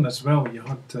 with Byrne as well, you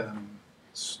had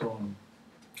Storm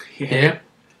Yeah.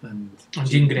 and And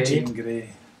Jean Grey. Jean Grey.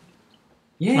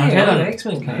 Yeah, And Heather- the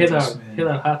X-Men characters.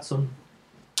 Heather Hudson,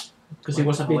 because he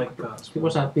was a I big like that as he well.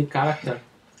 was a big character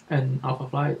in Alpha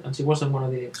Flight, and she wasn't one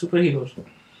of the superheroes.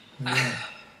 Yeah.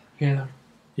 Heather.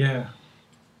 Yeah.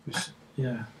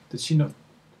 Yeah. Did she not?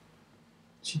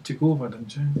 She took over, didn't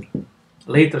she?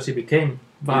 Later she became,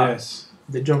 but Yes.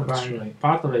 the John That's Byrne right.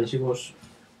 part of it, she was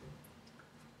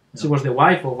the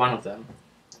wife of one of them.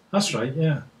 That's right,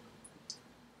 yeah.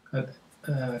 And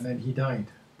then he died.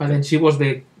 But then she was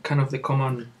the kind of the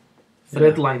common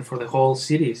thread Yeah. line for the whole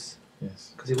series,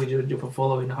 Yes. because you were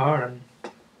following her, and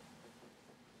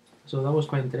So that was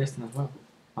quite interesting as well.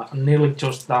 I nearly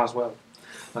chose that as well.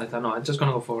 But I don't know, I'm just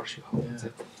gonna go for She-Hulk. Yeah. That's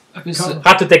it. I was,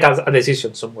 Had to take a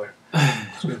decision somewhere.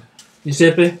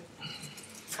 Giuseppe?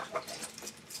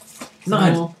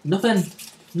 No, nothing.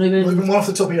 Not even Even one off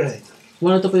the top of your head.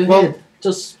 one on top of your Well- head.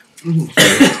 Just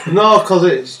No, because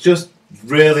it's just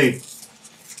really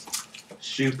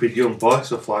stupid young boy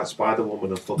stuff like Spider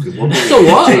Woman and fucking Wonder Woman. so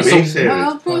what? TV So, series.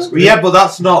 well, But yeah, but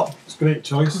that's not. It's a great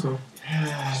choice, though.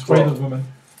 Spider Woman.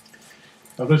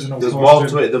 Original There's costume. more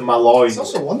to it than my loins. It's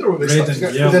also Wonder Woman Red stuff.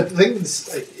 and yellow. The things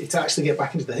to actually get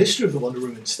back into the history of the Wonder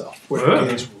Woman stuff, where Yeah. it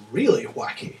gets really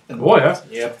wacky. And Oh, yeah.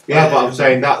 Yep. Yeah, but I'm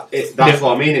saying that's Yeah.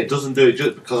 what I mean. It doesn't do it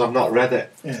just because I've not read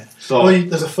it. Yeah. So Well,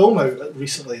 there's a film out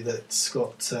recently that's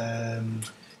got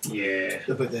Yeah.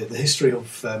 about the history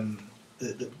of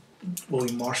the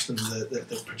William Marston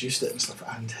that produced it and stuff,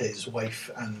 and his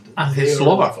wife and his their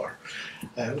lover.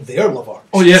 their lover.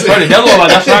 Oh, yeah, sorry, the other one,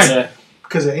 that's right. Yeah.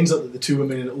 Because it ends up that the two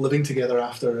women end up living together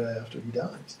after he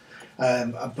dies.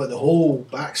 But the whole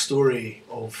backstory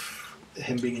of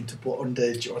him being into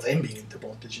bondage, or them being into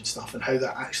bondage and stuff, and how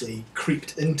that actually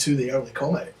creeped into the early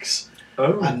comics,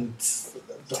 and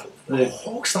the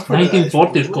whole stuff. about that is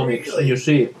 1940s comics, and you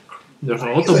see, there's a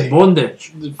lot Really? of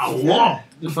bondage. A lot.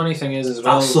 The funny thing is as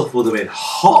well. that stuff would have been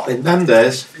hot in them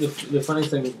days. The funny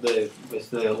thing with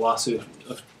the Lasso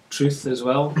of Truth as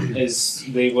well is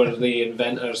they were the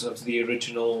inventors of the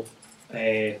original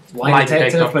lie Lie detector,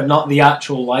 detector. but not the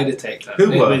actual lie detector.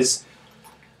 Who it were? was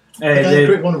The guy who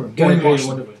created Wonder Woman. guy William who created Marston.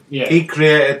 Wonder Woman. Yeah, He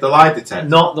created the lie detector.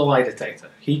 not the lie detector.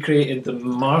 He created the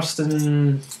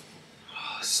Marston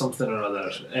something or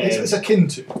other. It's akin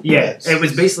to. Yeah, Yes. it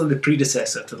was basically the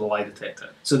predecessor to the lie detector.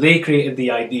 So they created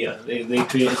the idea. They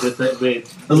created the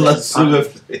Unless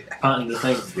patent the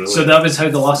thing. Brilliant. So that was how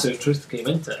the Lasso of Truth came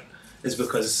into it. Is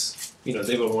because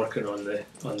they were working on the.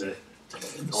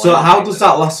 So how does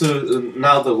that lasso?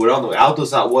 Now that we're on it, how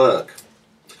does that work?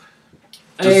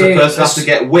 Does the person have to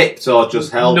get whipped or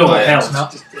just held? No, by it?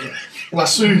 held.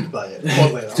 lassoed by it.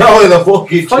 Oddly enough. Tell me the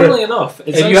fucking Funnily enough,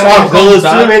 it's If you actually- have- Oh, colours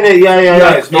to in it.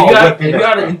 Yeah. It's If not you are, whipping if you it.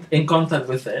 are in contact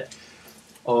with it,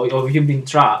 or if you've been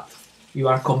trapped, you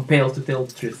are compelled to tell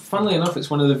the truth. funnily enough, it's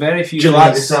one of the very few. Do you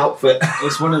like things- this outfit?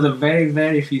 It's one of the very,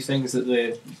 very few things that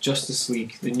the Justice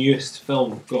League, the newest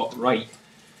film, got right.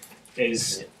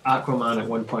 Is Aquaman at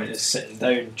one point is sitting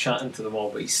down chatting to them all,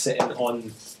 but he's sitting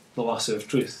on the Lasso of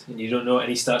Truth, and you don't know it, and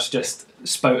he starts just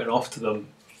spouting off to them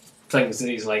things that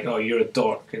he's like, "Oh, you're a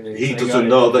dork," and then he's He like, doesn't "Oh,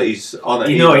 know that he's on it.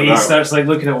 You know, either, he no. starts like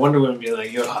looking at Wonder Woman and being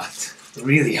like, "You're hot,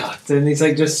 really hot," and he's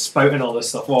like just spouting all this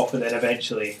stuff off, and then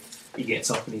eventually he gets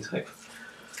up and he's like,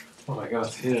 "Oh my god,"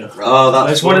 Oh,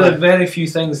 that's It's one of funny. the very few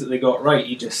things that they got right.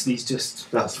 He's just,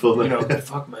 That's funny.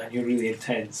 fuck man, you're really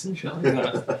intense and shit like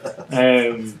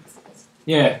that.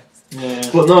 Yeah.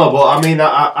 But no, but I mean,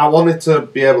 I wanted to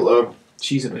be able to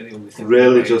She's about the only thing.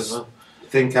 Really right just- as well.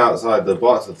 think outside the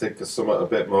box and think of something a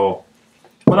bit more.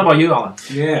 What about you, Alan?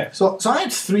 Yeah. So I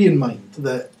had three in mind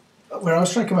that where I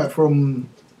was trying to come out from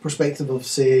perspective of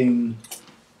saying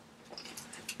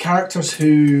characters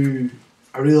who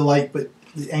I really like, but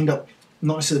they end up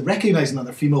not necessarily recognising that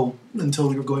they're female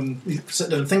until you sit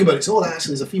down and think about it. So, that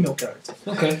actually is a female character.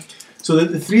 Okay. So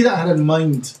the three that I had in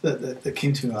mind that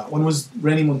came to me, that one was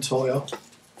Rennie Montoya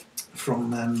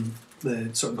from the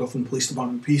sort of Gotham Police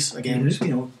Department piece. Again, was,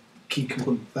 key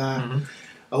component of that. Mhm.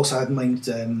 I also had in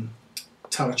mind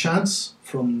Tara Chance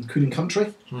from Coon and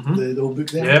Country, Mhm. the old book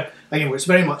there. Yep. Again, where it's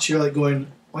very much you're like going,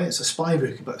 oh yeah, it's a spy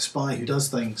book about a spy who does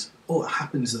things. Oh, it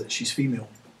happens that she's female.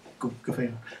 Go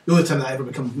figure. The only time that ever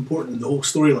becomes important in the whole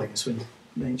storyline is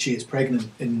when she is pregnant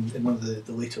in one of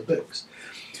the later books.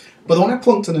 But the one I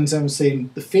plunked in terms of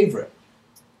saying the favourite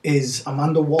is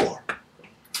Amanda Waller.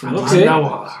 From Okay.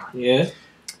 DC. Yeah.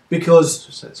 Because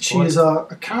she is a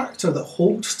character that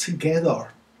holds together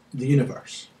the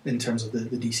universe in terms of the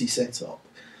DC setup.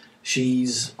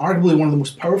 She's arguably one of the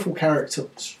most powerful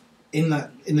characters in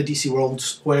the DC world,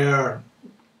 where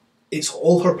it's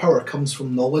all her power comes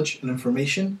from knowledge and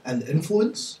information and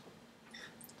influence.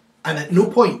 And at no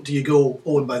point do you go,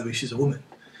 oh, and by the way, she's a woman.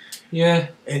 Yeah.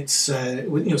 It's so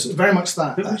very much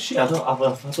that. Who was she? I don't.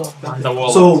 Amanda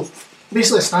Waller. So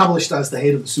basically established as the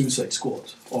head of the Suicide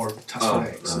Squad or Task Oh,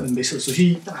 X, right. and basically, so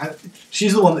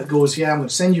she's the one that goes, yeah, I'm going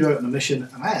to send you out on a mission,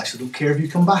 and I actually don't care if you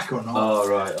come back or not. Oh,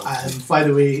 right. And by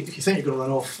the way, if you think you're going to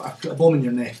run off, I put a bomb in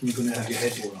your neck and you're going to have your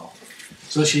head blown off.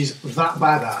 So she's that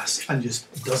badass and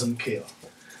just doesn't care.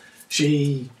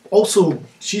 She's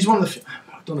one of the.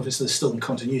 I don't know if it's still in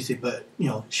continuity, but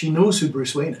she knows who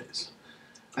Bruce Wayne is.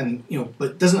 And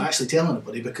but doesn't actually tell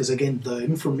anybody because again the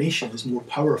information is more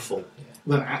powerful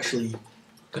than actually.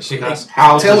 She has.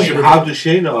 How Tell does me she, everything. how does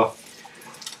she know?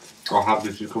 Or how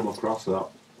did you come across that?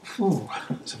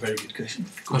 That's a very good question.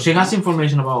 Because she has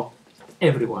information about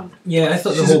everyone. Yeah, I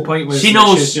thought the She's- whole point was she that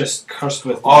knows- she's just cursed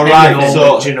with. All right,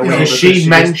 knowledge so in a way because because she just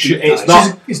mentioned deep it's dives.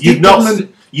 not. It's You've deep not.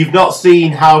 government. You've not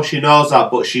seen how she knows that,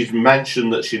 but she's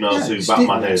mentioned that she knows who it's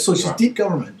Batman deep, is. So she's right. deep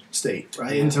government state,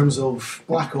 right? In terms of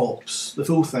Black Ops, the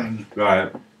full thing.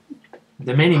 Right.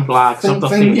 The Men in Black, sort of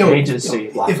Thing, the you know, agency.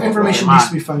 you know, if information Man. needs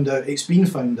to be found out, it's been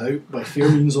found out by fair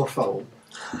means or foul.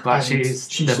 But And she's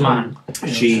she's the man. You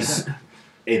know, She's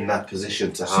in that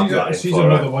position to have that. She's info,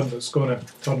 another right? one that's going to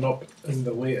turn up in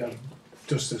the later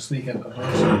Justice League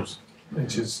Internationals,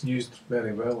 and she's used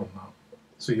very well in that.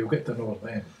 So you'll get to know her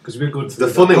then, because we're going through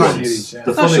The funny that ones. series, yeah.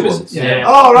 The I thought funny she was- ones. Yeah.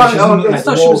 Oh right, She's oh, in- I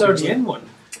thought she was already in one.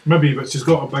 Maybe, but she's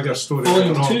got a bigger story.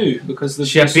 Volume going on. 2 because the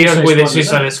She appeared Suicide with the Squad was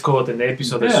Suicide in. Squad in the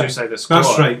episode Yeah. of Suicide Squad.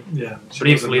 That's right. Yeah, she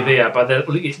Briefly was in that. there, but But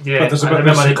there's a I bit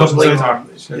remember where she it was comes in. later.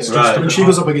 It's Yeah. just Right. When she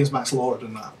goes up against Max Lord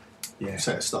and that Yeah.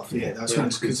 set of stuff, yeah, that's Yeah, when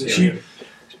it's because good, she.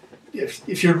 yeah.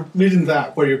 If you're reading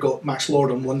that where you've got Max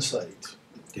Lord on one side,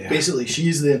 Yeah. basically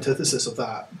she's the antithesis of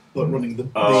that, but running the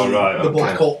Oh, right, the okay.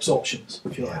 Black Ops options,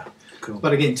 if you like. Cool.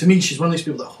 But again, to me, she's one of these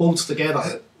people that holds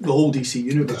together the whole DC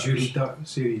universe. Did you read that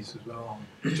series as well?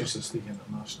 Justice League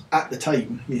International. At the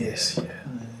time, yes. Yeah.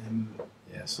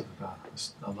 Yeah, so did that.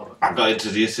 I love it. I got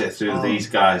introduced it through Oh. these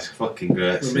guys. Fucking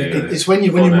great. series. It's when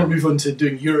you Funny. move on to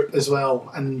doing Europe as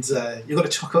well, and you've got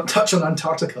to touch on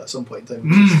Antarctica at some point in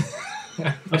time.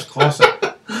 That's classic.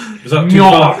 Was that too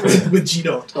Njord. far for you? With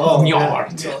G-Dot. Oh,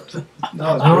 Njord. Yeah.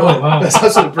 No, it's Oh, brilliant. wow. That's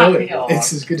absolutely brilliant. Njord.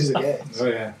 It's as good as it gets. Oh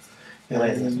yeah,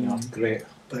 great.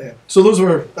 But yeah. So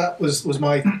that was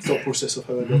my thought process of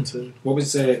how I got to What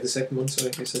was the second one?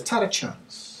 Sorry, you said Tara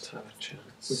Chance, Tara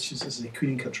Chance. which is the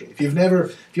Queen Country. If you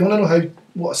want to know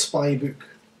what a spy book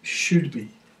should be,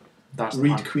 That's the read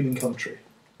man. Queen and Country.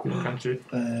 Queen Country.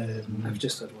 I've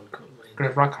just had one come to mind.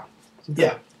 Great Raka.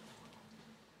 Yeah.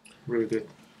 Really good.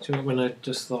 Do you know when I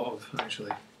just thought of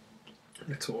actually?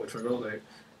 I totally forgot about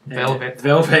Velvet.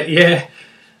 Velvet, yeah.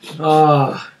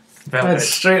 Oh, Velvet. that's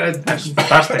straight. That's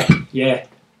fantastic. Yeah,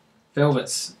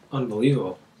 Velvet's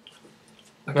unbelievable.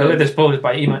 I Velvet could- is published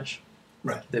by Image.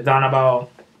 Right. They've done about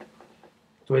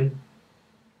 20,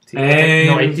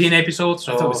 no, 18 episodes.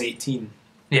 I So thought it was 18.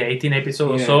 yeah, 18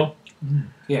 episodes. Yeah. So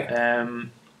Yeah,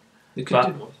 they could but-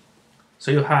 do more. so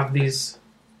you have this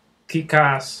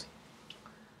kick-ass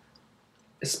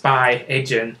spy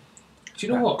agent Do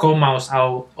you know what? comes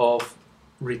out of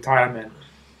retirement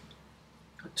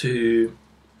to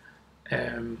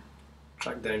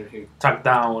Track down who? track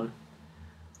down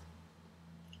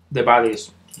the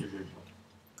bodies, Mhm.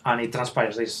 and it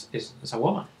transpires is a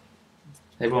woman.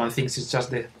 Everyone thinks it's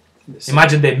just the. The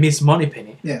Imagine the Miss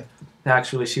Moneypenny. Yeah.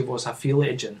 Actually, she was a field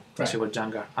agent when she was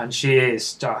younger, and she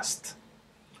is just.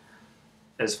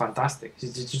 It's fantastic. You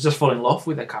just fall in love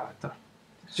with the character,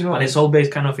 Do you know and what? it's all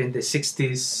based kind of in the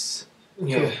 60s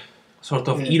Yeah. sort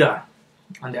of Yeah. era,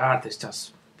 and the art is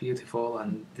just beautiful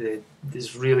and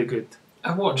it's really good. I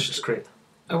It's watched great.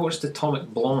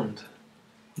 Atomic Blonde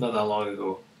not that long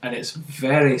ago, and it's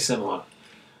very similar.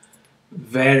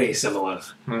 Very similar.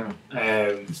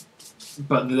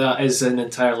 But that is an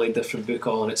entirely different book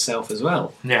all in itself as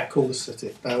well. Yeah. Coldest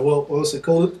City. Well, what was it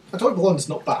called? Atomic Blonde's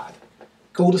not bad.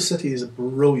 Coldest City is a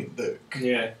brilliant book.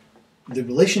 Yeah. The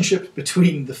relationship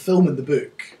between the film and the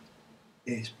book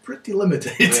is pretty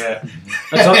limited. Yeah.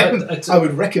 I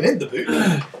would recommend the book.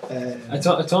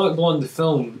 Atomic Blonde, the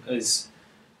film, is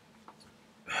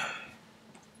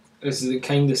the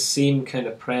kind of same kind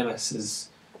of premise as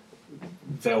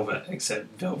Velvet,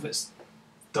 except Velvet's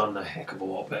done a heck of a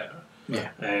lot better. Yeah.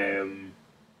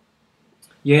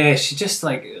 Yeah, she just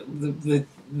like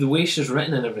the way she's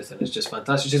written and everything is just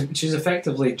fantastic. She's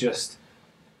effectively just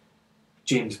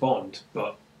James Bond,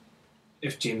 but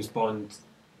if James Bond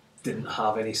didn't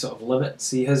have any sort of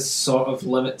limits, he has sort of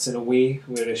limits in a way,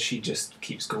 whereas she just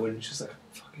keeps going. She's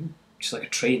like a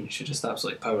train. She just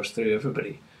absolutely powers through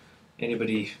everybody.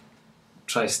 Anybody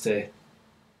tries to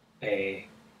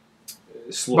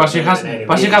slow But she down has, in any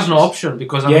but she way, has no she's- option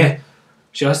because I Yeah, mean,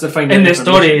 she has to find. in out the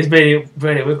story information. it's very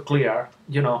very well clear.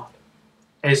 You know,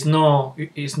 it's not.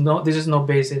 This is not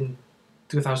based in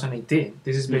 2018.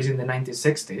 This is based in the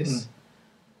 1960s.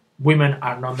 Women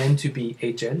are not meant to be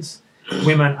agents.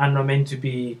 Women are not meant to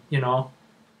be,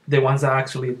 the ones that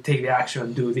actually take the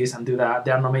action, do this and do that.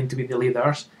 They are not meant to be the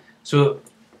leaders. So,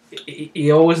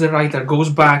 he always, the writer, goes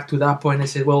back to that point and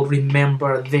says, well,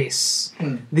 remember this.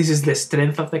 This is the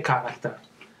strength of the character.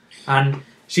 And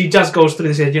she just goes through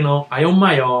and says, I own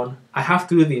my own. I have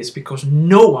to do this because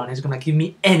no one is going to give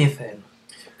me anything.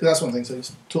 Because that's one of the things I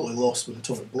was totally lost with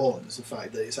Atomic Blonde is the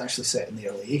fact that it's actually set in the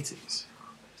early 80s.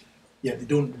 yet they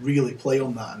don't really play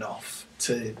on that enough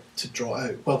to draw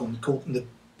out. Well, in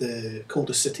the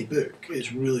Coldest City book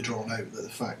is really drawn out the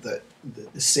fact that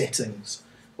the settings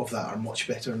of that are much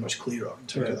better and much clearer in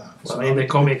terms of that. Well, So in the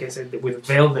comic, I said that with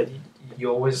Velvet, you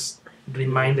always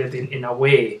reminded in a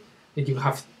way that you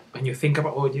have when you think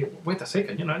about. Wait a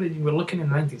second, you were looking in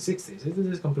the 1960s. This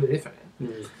is completely different.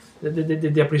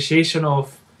 The appreciation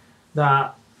of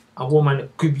that a woman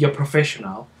could be a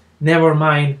professional. Never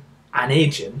mind an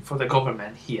agent for the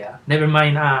government here. Never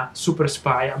mind a super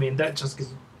spy. I mean, that just is,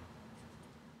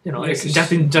 it's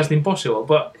just impossible.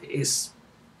 But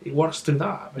it works through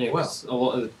that very well. A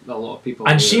lot of people.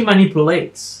 And she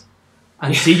manipulates,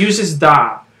 and she uses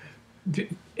that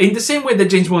in the same way that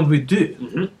James Bond would do.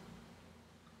 Mm-hmm.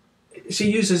 She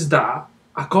uses that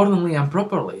accordingly and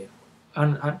properly,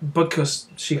 and because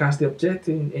she has the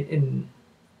objective in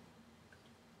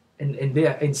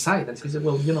there inside, and she says,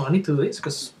 "Well, I need to do this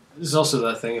because." There's also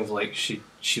that thing of like she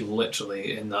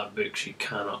literally in that book she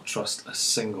cannot trust a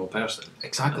single person.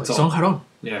 Exactly, It's it's all- on her own.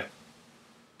 Yeah,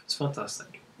 it's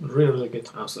fantastic. Really, really good.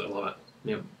 Absolutely love it.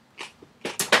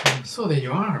 Yep. So there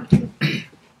you are.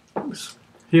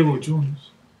 Halo Jones.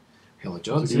 Halo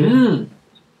Jones, Mm.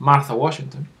 Martha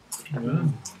Washington. Yeah.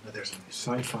 there's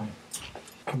Sci-fi.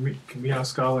 Can we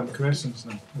ask Alan questions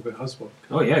now about his work?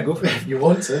 Oh yeah, go for it. you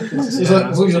want to, as long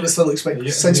as you don't still expect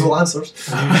Yeah. sensible answers.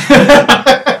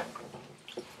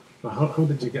 But how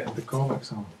did you get into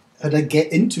comics, Alan? How did I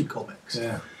get into comics?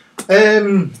 Yeah.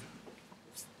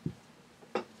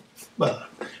 Well,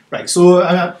 right. So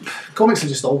comics have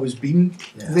just always been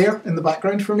Yeah. there in the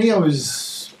background for me. I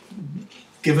was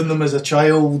given them as a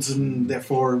child, and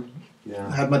therefore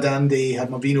Yeah. had my Dandy, had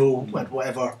my Beano, had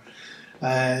whatever.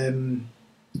 And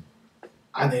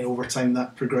then over time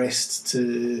that progressed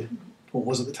to what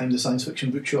was at the time the science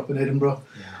fiction bookshop in Edinburgh.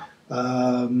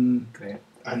 Yeah. Great.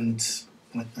 And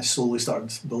I slowly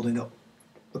started building up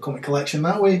a comic collection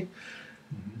that way.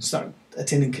 Started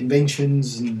attending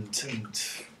conventions, and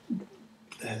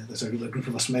there's a group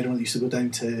of us from Edinburgh that used to go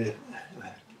down to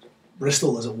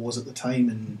Bristol as it was at the time,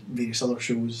 and various other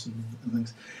shows and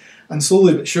things. And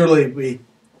slowly but surely we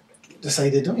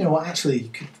decided, you know what, actually you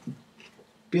could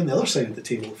be on the other side of the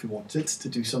table if we wanted to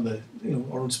do some of the,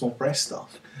 our own small press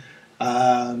stuff.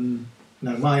 Now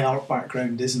my art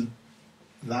background isn't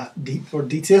that deep or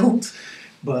detailed,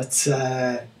 but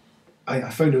I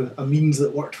found a means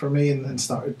that worked for me, and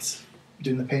started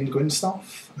doing the Penguin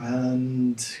stuff,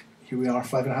 and here we are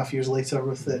 5.5 years later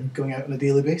with it going out on a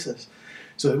daily basis.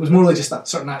 So it was more like just that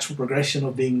sort of natural progression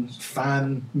of being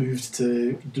fan, moved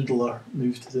to doodler,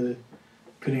 moved to the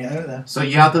putting it out there. So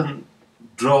you hadn't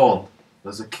drawn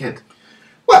as a kid?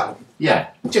 Well, Yeah.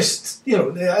 just,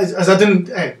 as I didn't...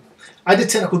 I did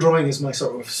technical drawing as my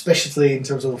sort of specialty in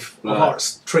terms of Right.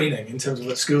 arts training, in terms of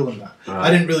at school and that. Right.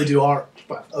 I didn't really do art,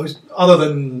 but I was, other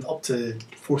than up to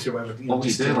 40 or whatever. What were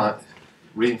you doing, like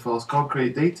reinforced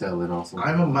concrete detailing or something?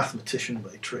 I'm a mathematician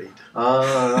by trade.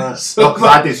 Right. So-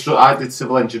 Because I did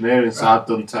civil engineering, so I've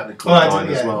done technical Well, drawing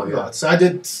as well. Yeah. So I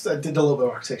did a little bit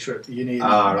of architecture at the uni. And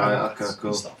Right. and Okay.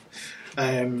 Cool. stuff.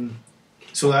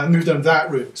 So I moved down that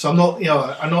route. So I'm not,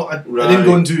 I Right. didn't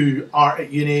go and do art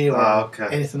at uni or Okay.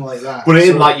 anything like that. But it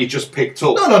isn't So- like you just picked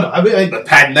up No. I the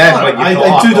pen there when you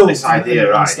thought, I've got this idea,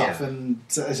 and right? stuff, Yeah. and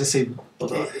as I say,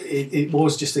 it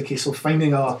was just a case of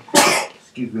finding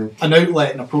Excuse me. an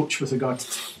outlet and approach with regard to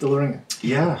delivering it.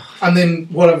 Yeah. And then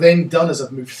what I've then done is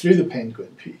I've moved through the Penguin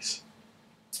piece.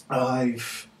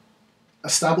 I've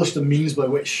established a means by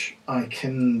which I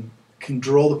can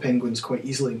draw the penguins quite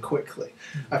easily and quickly.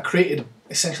 I've created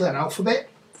essentially an alphabet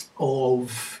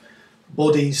of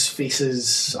bodies,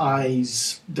 faces,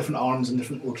 eyes, different arms in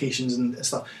different locations and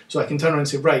stuff. So I can turn around and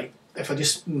say, right, if I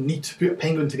just need to put a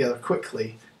penguin together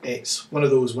quickly, it's one of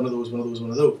those, one of those, one of those,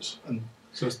 one of those. And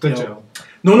So it's digital.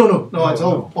 no, it's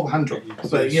No. all hand drawn.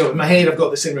 But But in my head I've got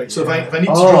this thing right. So if I need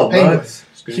to Oh, draw a penguin, nice.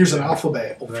 It's good. here's an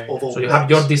alphabet of Right. all So you have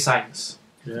your bits. designs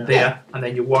Yeah. there, and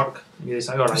then you work. You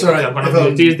decide, all right, It's all right. I'm If,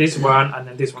 going to do this one, and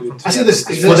then this one. From I said this.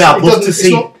 Well, I'd love to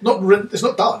see- It's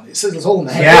not done. It's all in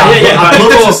the head. Yeah, I'd but love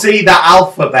before- to see that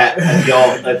alphabet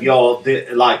of your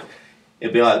like.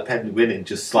 It'd be like the penguin winning,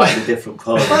 just slightly different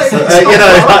colours. Right.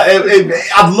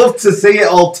 I'd love to see it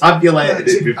all tabulated.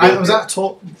 It'd be I was brilliant.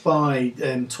 taught by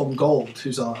Tom Gold,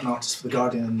 who's an artist for The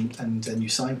Guardian and a New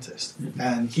Scientist,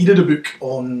 and he did a book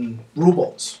on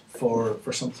robots for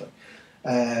something.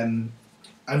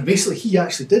 And basically he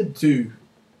actually did do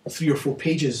 3 or 4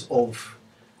 pages of,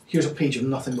 here's a page of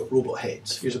nothing but robot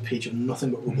heads, here's a page of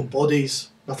nothing but robot bodies,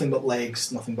 nothing but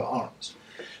legs, nothing but arms.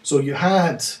 So you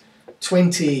had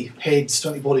 20 heads,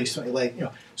 20 bodies, 20 legs,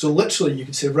 So literally you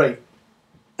could say, right,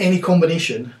 any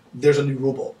combination, there's a new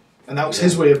robot. And that was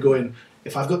his way of going,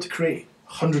 if I've got to create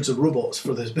hundreds of robots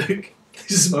for this book,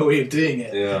 this is my way of doing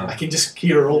it. Yeah. I can just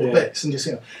hear all the Yeah. bits and just,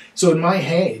 So in my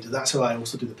head, that's how I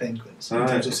also do the penguins, in Right.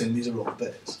 terms of saying these are all the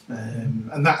bits.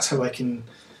 And that's how I can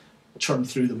churn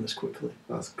through them as quickly.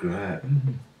 That's great.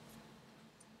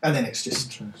 And then it's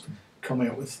just Interesting. coming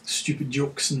up with stupid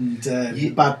jokes and Ye-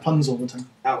 bad puns all the time.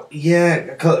 Oh, yeah,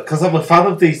 because I'm a fan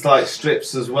of these like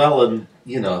strips as well, and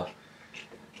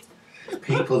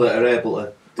people that are able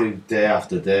to do day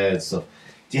after day and stuff.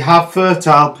 Do you have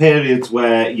fertile periods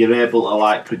where you're able to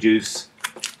like produce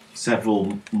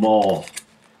several more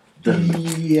than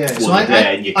Yeah, one a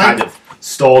day, and you kind of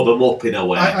store them up in a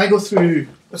way? I go through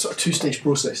a sort of two-stage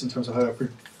process in terms of how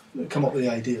I come up with the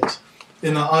ideas.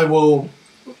 In that I'll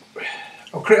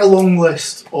create a long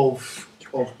list of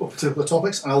particular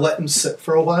topics, and I'll let them sit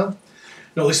for a while.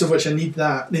 Not least of which they need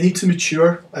to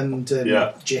mature and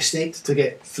Yeah. gestate to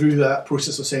get through that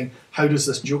process of saying, how does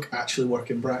this joke actually work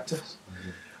in practice?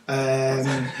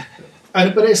 But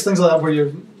it's things like that where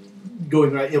you're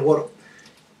going, right, what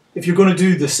if you're going to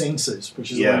do the senses,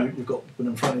 which is the one you've got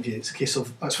in front of you, it's a case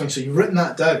of, that's fine, so you've written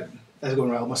that down as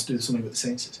going, right, I must do something with the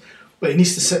senses. But it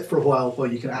needs to sit for a while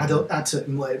you can add to it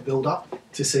and let it build up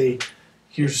to say,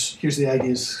 here's the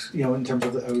ideas, in terms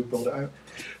of how we build it out.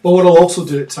 But what I'll also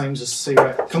do at times is say,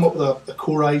 right, come up with a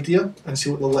core idea and see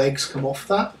what the legs come off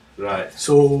that. Right.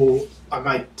 So I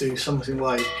might do something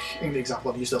like, I think the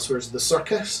example I've used elsewhere is the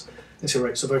circus. And say,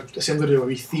 right, so if I'm going to do a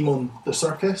wee theme on the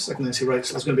circus, I can then say, right,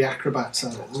 so there's going to be acrobats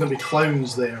at it, there's going to be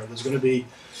clowns there, there's going to be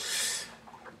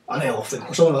an elephant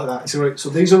or something like that. And say, right, so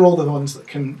these are all the ones that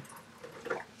can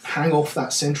hang off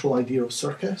that central idea of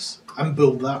circus and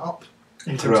build that up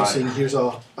in terms of saying, here's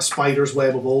a spider's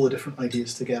web of all the different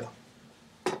ideas together.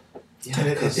 Yeah, And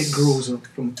it grows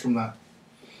from that.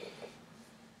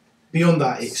 Beyond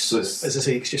that, it's as I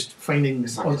say, it's just finding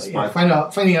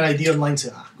finding an idea online,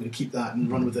 saying, I'm going to keep that and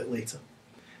run with it later.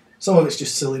 Some of it's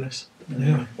just silliness,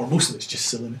 or most of it's just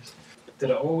silliness. Did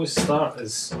it always start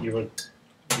as you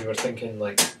were thinking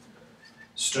like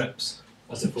strips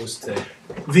as opposed to?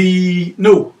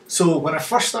 No. So when I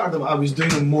first started them, I was doing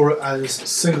them more as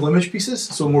single image pieces,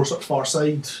 so more sort of Far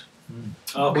Side.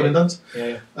 Okay.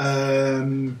 Yeah.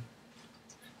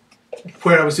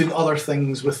 Where I was doing other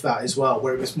things with that as well,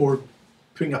 where it was more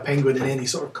putting a penguin in any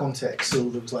sort of context. So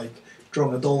there was like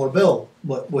drawing a dollar bill,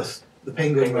 but with the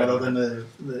penguin rather than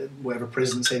the whatever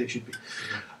president said it should be.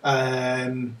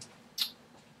 And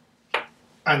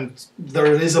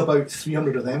there is about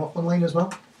 300 of them up online as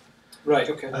well. Right.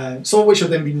 Okay. Some of which have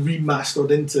then been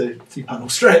remastered into 3-panel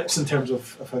strips in terms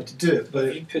of how to do it. But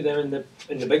But you put them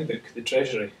in the big book, the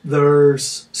treasury.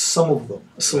 there's some of them,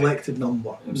 a selected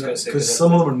number, I was gonna say, because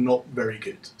some of them are not very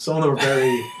good. Some of them are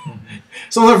very,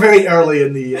 some of them are very early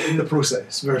in the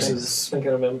process I versus, think I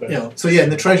remember. So yeah,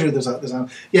 in the treasury there's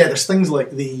there's things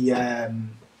like the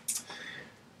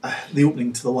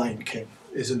opening to the Lion King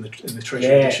is in the treasury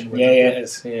edition. Where they're it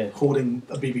is. Yeah. holding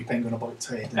a baby penguin above its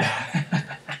head. And,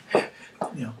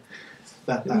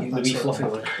 that The wee sort of fluffy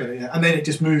thing. one. But, yeah. And then it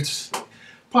just moves,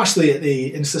 partially at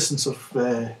the insistence of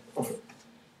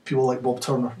people like Bob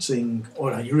Turner saying, "Oh,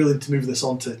 no, you really need to move this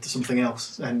on to something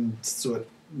else," and so it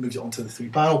moves it onto the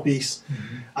 3-panel piece.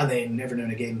 And then every now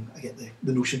and again, I get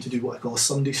the notion to do what I call a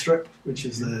Sunday strip, which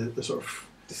is the sort of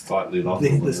Slightly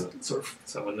longer. the sort of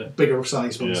Is that one there? bigger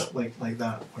size ones Yeah. like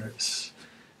that, where it's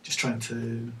just trying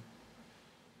to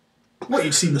what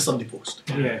you'd see in the Sunday Post.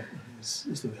 Yeah. Is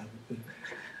the way I would put it.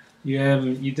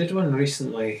 You did one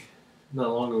recently, not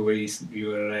long ago, where you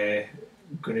were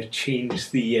going to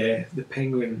change the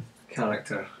penguin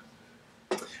character.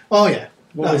 Oh yeah.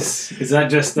 Is that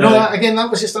just No, that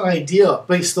was just an idea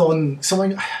based on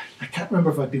something. I can't remember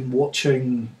if I'd been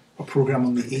watching a program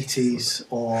on the 80s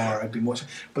or I'd been watching,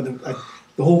 but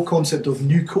the whole concept of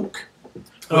New Coke,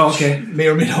 which may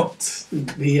or may not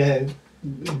be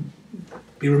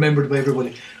remembered by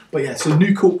everybody. But yeah, so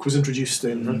New Coke was introduced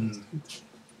in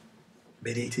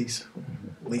mid 80s,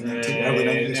 late 90s, early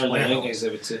 90s, early whatever. 90s,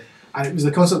 I would say. And it was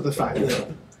the concept of the fact that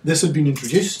this had been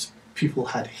introduced, people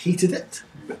had hated it,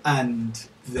 and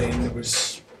then there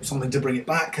was something to bring it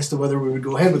back as to whether we would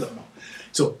go ahead with it or not.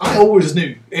 So I always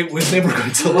knew it was never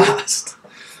going to last.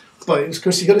 But it was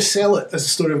because you got to sell it as a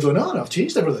story of going, oh, no, I've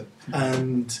changed everything.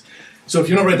 And so if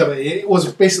you're not read that, it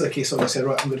was basically a case of I said,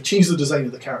 right, I'm going to change the design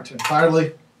of the character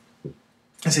entirely.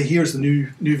 And say, here's the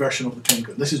new version of the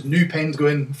penguin. This is new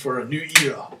penguin for a new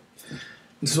era.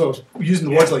 And so I was using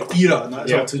the words like era and that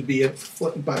as well to be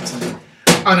flipping back to me.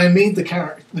 And I made the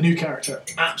new character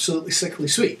absolutely sickly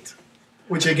sweet.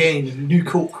 Which again, New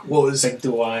Coke was Big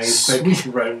doe eyes, sweet. big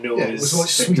round nose, Yeah, it was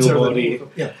much big sweeter doe body.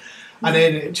 than and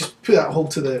then it just put that whole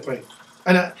to the right.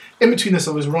 And in between this,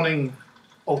 I was running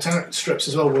alternate strips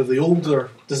as well, where the older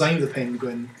design of the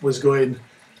Penguin was going,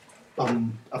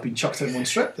 I've been chucked in one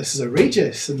strip, this is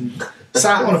outrageous, and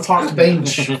sat on a park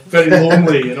bench, very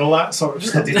lonely, and all that sort of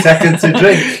stuff. Taken to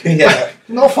drink. Yeah.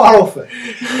 Not far off it.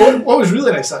 What was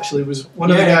really nice, actually, was one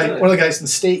of the guys in the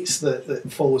States that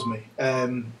follows me,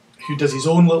 who does his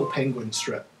own little Penguin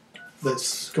strip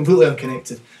that's completely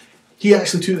unconnected. He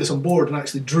actually took this on board and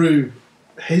actually drew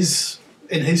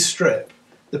in his strip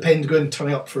the Penguin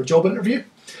turning up for a job interview,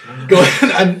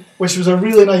 which was a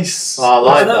really nice. Oh,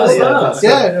 I like that.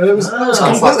 Yeah, it was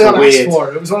completely unasked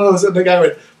for. It was one of those that the guy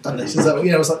went, "Done this," I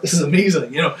was like, "This is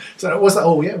amazing," So it was like,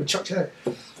 "Oh yeah, we chucked it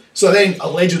out." So I then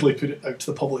allegedly put it out to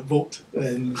the public vote,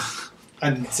 and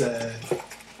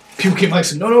people came back and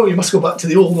said, "No, you must go back to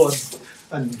the old one,"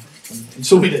 and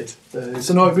so we did.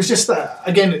 So no, it was just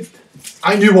again.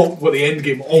 I knew what the end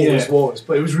game always was,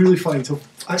 but it was really funny to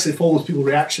actually follow people's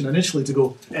reaction initially to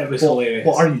go, It was hilarious.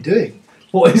 What are you doing?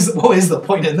 What is the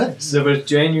point in this? There was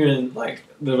genuine, I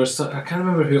can't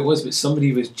remember who it was, but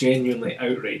somebody was genuinely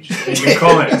outraged in the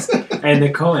comments. In the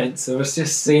comments, there was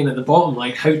just saying at the bottom,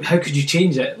 how could you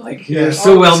change it? You're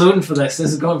so well known for this.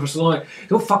 This has gone for so long.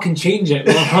 Don't fucking change it.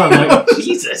 I'm like,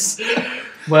 Jesus.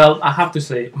 Well, I have to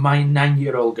say, my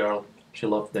 9-year-old girl, she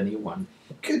loved the new one.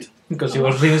 Good. Because she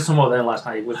was reading some of them last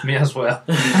night with me as well.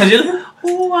 And she's like,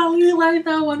 "Oh, I really like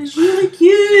that one. It's really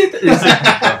cute."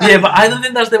 Yeah, but I don't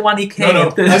think that's the one he came. No,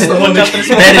 that's the one Captain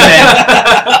Experiment.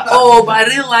 Oh, but I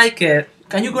really like it.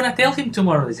 Can you gonna tell him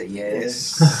tomorrow? They said,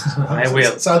 "Yes, I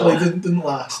will." Sadly, didn't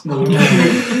last. No,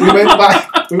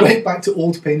 we went back to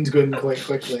old Penguin quite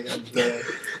quickly, and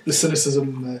the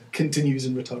cynicism continues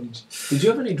and returns. Did you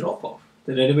have any drop off?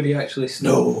 Did anybody actually?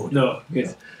 No.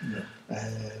 Good. No.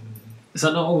 Is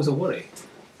that not always a worry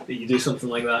that you do something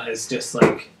like that? It's just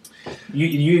like you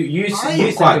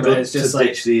think of it as just to like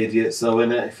ditch the idiots, though,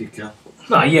 innit? If you can.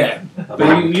 no, yeah,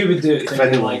 but you would do it thinking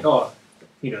anyone- like, oh,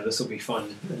 this will be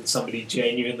fun, and somebody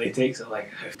genuinely takes it like,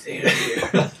 how dare you?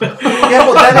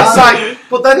 Yeah,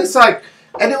 but then it's like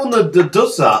anyone that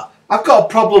does that, I've got a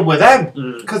problem with them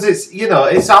because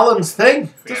it's Alan's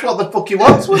thing. That's what the fuck he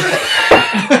wants with it.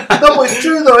 No, but it's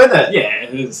true though, isn't it? Yeah,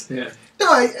 it is. Yeah.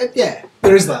 No,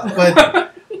 there is that,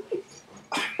 but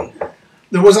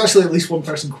there was actually at least one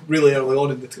person really early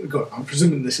on in the. I'm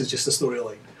presuming this is just a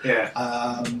storyline. Yeah.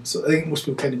 So I think most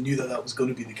people kind of knew that was going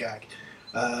to be the gag.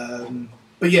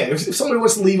 But yeah, if somebody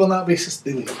wants to leave on that basis,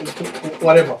 they leave.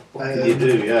 Whatever. You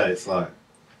do, yeah. It's like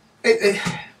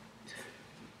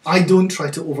I don't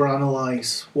try to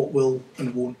overanalyze what will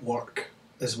and won't work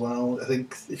as well. I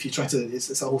think if you try to, it's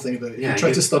the whole thing about if you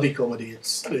try to study comedy,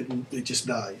 it just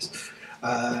dies.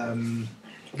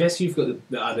 I guess you've got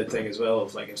the added thing as well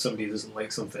of if somebody doesn't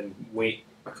like something, wait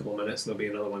a couple of minutes and there'll be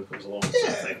another one comes along. Yeah.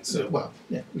 Sort of thing. So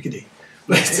We could do.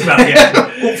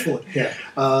 hopefully. Yeah.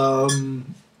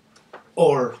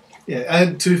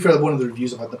 And to be fair, one of the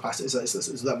reviews I've had in the past is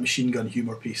that machine gun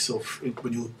humour piece of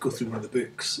when you go through one of the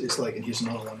books, it's like, and here's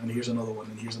another one, and here's another one,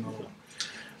 and here's another one.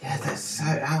 yeah, that's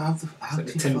how do you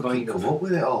Tim fucking Vine come up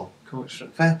with it all? Coach.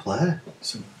 Fair play.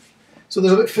 So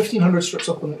there's about 1,500 strips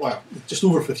up on, just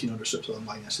over 1,500 strips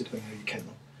online, actually, depending how you count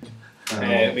them.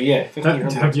 But yeah,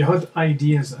 1500. Have you had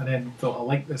ideas and then thought, I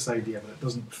like this idea, but it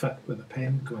doesn't fit with the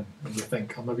Penguin, and you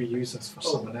think, I'll maybe use this for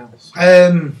someone else?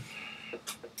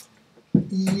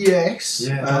 Yes.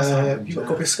 Yeah, that's happened, you've got a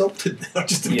copy of Sculpted there,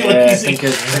 just to be Yeah, like I easy.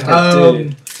 think I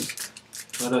do.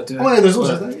 Why not do it? Oh yeah, there's those.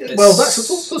 Well, that's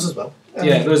those as well.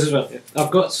 Yeah, those as well. Yeah.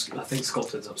 I've got, I think,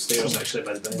 Sculpted's upstairs actually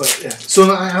by the bed. But yeah,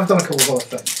 so I have done a couple of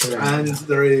other things, and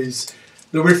there is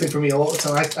the weird thing for me. A lot of the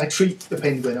time, I treat the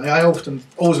Penguin. I often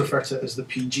always refer to it as the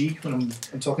PG when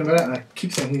I'm talking about it, and I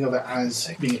keep thinking of it as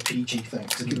being a PG thing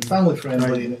to keep it family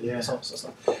friendly and all sorts of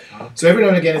stuff. So every now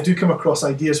and again, I do come across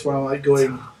ideas where I'm like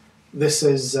going, "This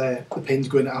is the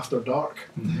Penguin after dark."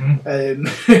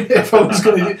 If I was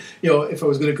going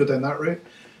to go down that route,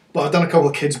 but I've done a couple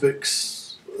of kids' books.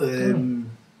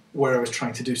 Where I was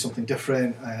trying to do something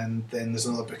different, and then there's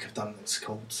another book I've done that's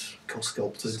called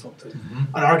Sculpted.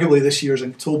 And arguably this year's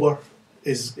October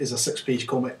is a 6-page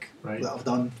comic that I've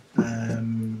done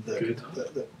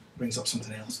that brings up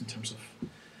something else in terms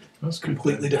of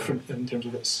completely different in terms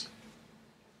of its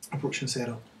approach and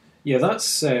setup. Yeah,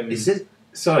 that's. Is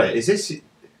this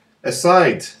a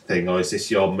side thing or is this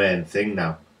your main thing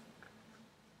now?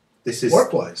 This is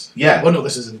work-wise. Yeah. Well, no,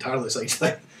 this is entirely a side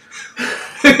thing.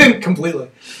 Completely.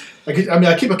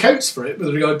 I keep accounts for it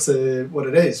with regard to what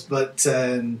it is, but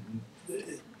no,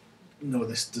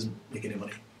 this doesn't make any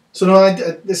money. So no,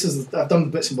 I've done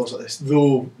bits and bobs like this.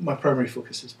 Though my primary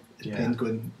focus Yeah.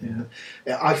 Penguin.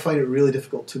 I find it really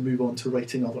difficult to move on to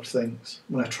writing other things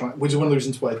when I try. Which is one of the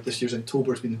reasons why this year's Inktober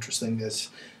has been interesting, is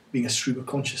being a stream of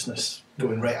consciousness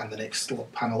going right, and the next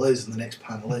panel is, and the next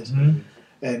panel is.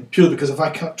 Purely because if I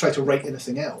can't try to write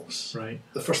anything else, Right.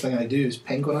 the first thing I do is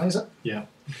penguinize it Yeah.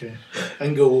 Okay.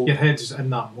 and go, Your head's in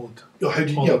that mode how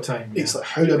do you, all you know, the time. it's yeah. like,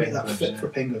 how do I make that Penguins, fit yeah. for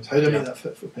penguins? How do I make Yeah. that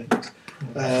fit for penguins?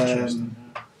 Interesting,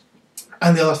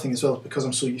 And the other thing as well is because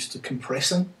I'm so used to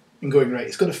compressing and going, right,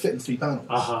 it's got to fit in 3 panels.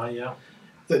 yeah.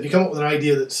 That if you come up with an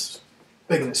idea that's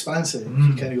big and expansive, you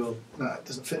Mm. kind of go, nah, it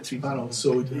doesn't fit in 3 panels.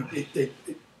 So it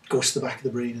goes to the back of the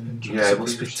brain. And Yeah, it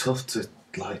must be tough to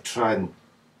like try and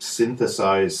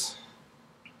synthesize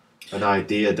an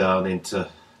idea down into.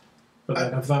 But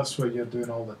then if that's what you're doing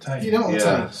all the time. You know all the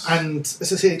time. Yes. And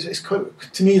as I say, it's quite,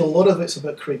 to me, a lot of it's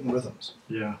about creating rhythms.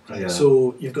 Yeah. Right? Yeah.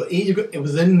 So you've got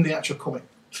within the actual comic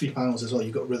 3 panels as well,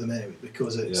 you've got rhythm anyway,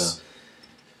 because it's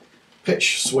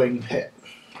pitch, swing, hit,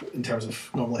 in terms of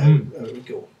normally how it would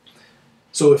go.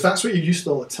 So if that's what you're used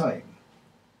to all the time,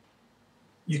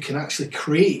 you can actually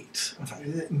create. In fact,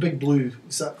 in Big Blue,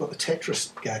 is that got the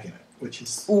Tetris gag in it, which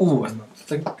is Ooh, I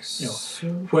think You know, so.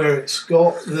 where it's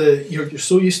got you're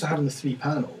so used to having the 3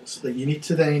 panels that you need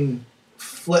to then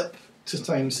flip to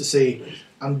times to say,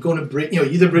 I'm going to break. You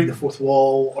either break the 4th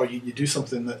wall or you do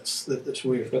something that's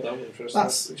weird. Got that one first.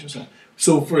 That's interesting.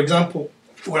 So, for example,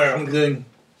 where I'm doing,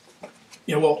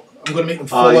 I'm going to make them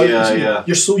fall out. yeah, So yeah.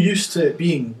 You're so used to it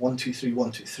being 1, 2, 3,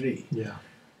 1, 2, 3. Yeah.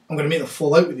 I'm going to make them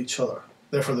fall out with each other.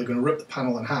 Therefore, they're going to rip the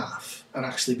panel in half and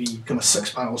actually become a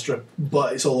 6-panel strip.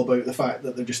 But it's all about the fact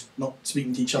that they're just not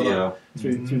speaking to each other Yeah.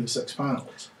 through the 6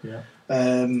 panels. Yeah.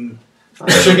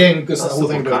 Which again, because the That's whole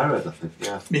the thing about pirate, I think.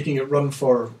 Yeah. making it run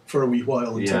for a wee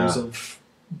while in Yeah. terms of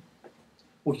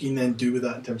what you can then do with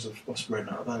that in terms of spreading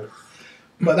it about.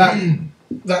 But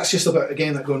that's just about,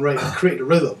 again, that going, right, I've created a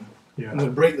rhythm. I'm Yeah. going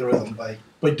to break the rhythm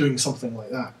by doing something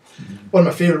like that. One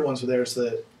of my favourite ones were there is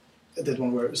that I did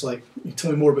one where it was like, you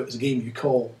tell me more about this game you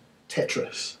call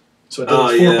Tetris. So I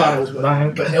did it with 4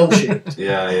 panels, but L-shaped.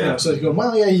 Yeah. So you're going,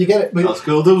 well, yeah, you get it. But That's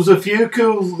cool. There was a few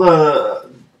cool,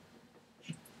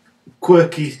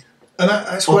 quirky. And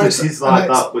that's why oddities like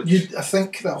that, which- I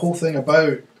think that whole thing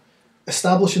about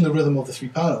establishing the rhythm of the 3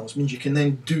 panels means you can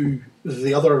then do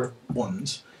the other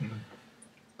ones,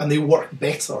 and they work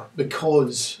better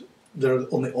because they're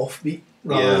on the offbeat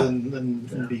rather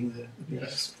than being the beat.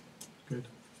 Yes. Good.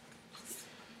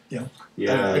 Yeah.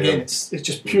 And again, it's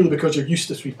just purely because you're used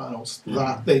to 3 panels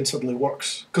that then suddenly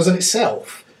works. Because in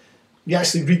itself, you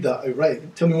actually read that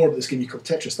outright. Tell me more about this game you call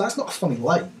Tetris. That's not a funny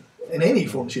line in any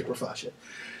form, shape, or fashion.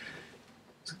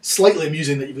 It's slightly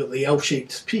amusing that you've got the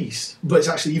L-shaped piece, but it's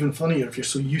actually even funnier if you're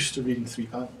so used to reading 3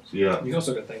 panels. Yeah. You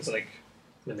also got things like.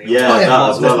 Yeah, Oh, yeah, that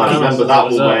as well. I panels remember that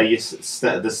as one well. where you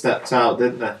they stepped out,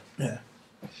 didn't they?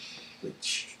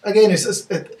 Which again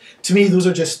to me those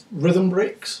are just rhythm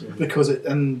breaks because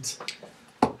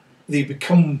they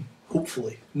become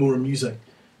hopefully more amusing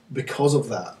because of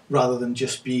that rather than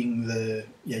just being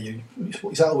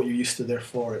exactly what you're used to.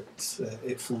 Therefore,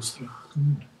 it flows through.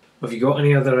 Have you got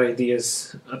any other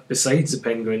ideas besides the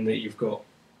penguin that you've got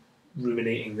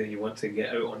ruminating that you want to get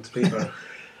out onto paper?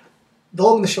 The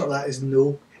long and the short of that is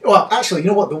no. Well, actually, you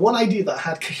know what? The one idea that I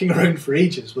had kicking around for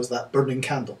ages was that burning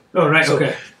candle. Oh, right, So,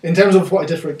 okay. In terms of what I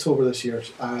did for October this year,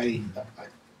 I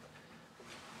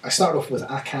started off with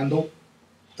a candle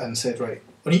and said, right,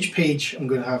 on each page I'm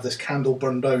going to have this candle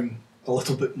burn down a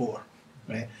little bit more.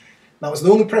 Right? That was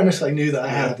the only premise I knew that I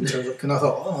had in terms of, and I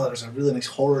thought, oh, there's a really nice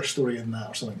horror story in that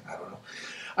or something. I don't know.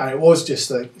 And it was just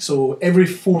like, so every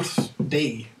 4th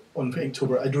day on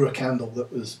October, I drew a candle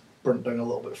that was burnt down a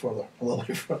little bit further.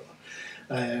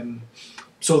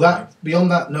 So that beyond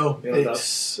that, no. Beyond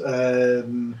It's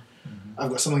I've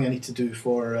got something I need to do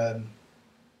for a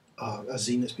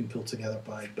zine that's been pulled together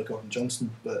by Big Gordon Johnson,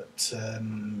 but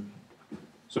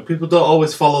So people don't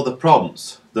always follow the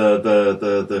prompts,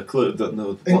 the clue, what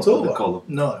do they call them?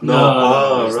 no.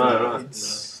 Oh, right.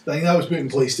 I think that was put in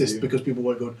place just because people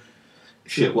were going,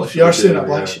 Shit, what if should you are we seeing do? a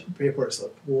blank Yeah. sheet of paper, it's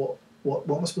like, what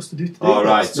am I supposed to do today? Oh,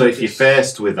 right. That's So not if you're just-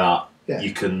 faced with that, Yeah.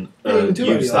 you can Yeah, you can do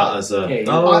it, use yeah. that as a. Okay.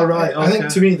 Oh, right. I think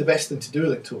okay. to me the best thing to do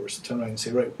with October is to turn around and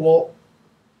say, right, what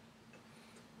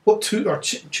tool, or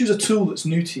choose a tool that's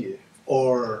new to you,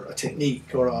 or a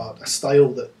technique, or a style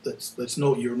that's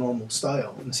not your normal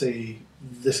style, and say,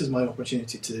 this is my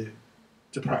opportunity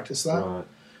to practice that. Right.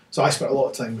 So I spent a lot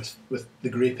of time with the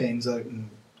grey pens out and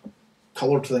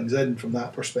coloured things in from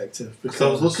that perspective. Because I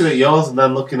was looking at yours and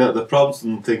then looking at the prompts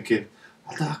and thinking,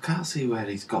 I can't see where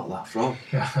he's got that from.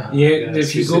 Yeah,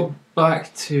 if you go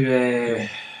back to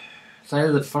it's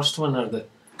either the first one or the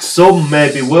some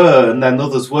maybe were, and then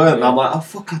others weren't. And I'm like, oh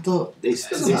fuck, I don't.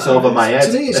 It's over my head.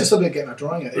 To me, it's just about getting a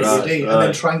drawing out every day, and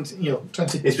then trying to.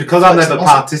 It's because I flex never the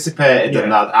muscle. participated in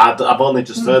that. I've only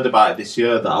just heard about it this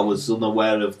year that I was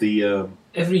unaware of the.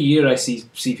 Every year I see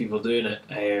people doing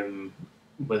it,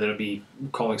 whether it be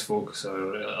comics folks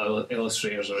or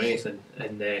illustrators or anything,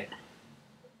 and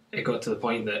it got to the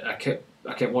point that I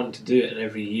kept wanting to do it, and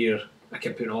every year I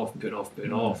kept putting off,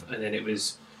 and then it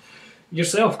was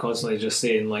yourself constantly just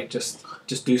saying like just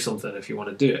do something if you want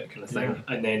to do it kind of thing.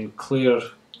 And then Claire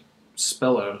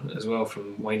Spiller as well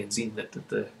from Wine and Zine that did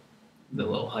the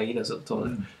little hyenas at the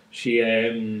top. She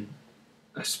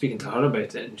I was speaking to her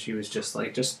about it, and she was just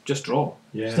like just draw.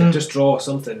 She's like, just draw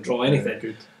something, draw anything.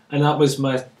 Good. And that was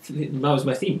my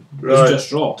theme. Right. Was just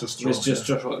draw.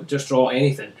 Just draw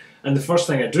anything. And the first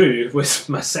thing I drew was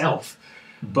myself,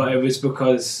 but it was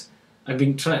because I've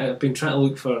been trying to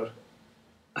look for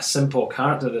a simple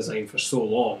character design for so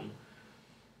long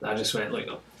that I just went like,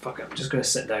 oh, fuck it, I'm just going to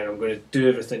sit down. I'm going to do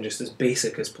everything just as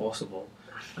basic as possible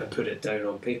and put it down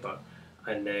on paper.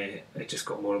 And it just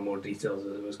got more and more details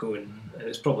as it was going. And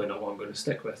it's probably not what I'm going to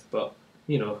stick with, but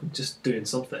just doing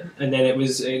something. And then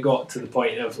it got to the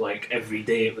point of like every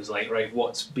day it was like, right,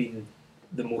 what's been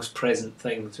the most present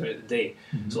thing throughout the day?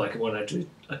 So like one I drew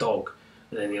a dog,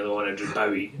 and then the other one I drew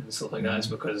Bowie and stuff like that. It's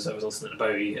because I was listening to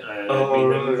Bowie and it'd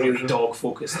been a really dog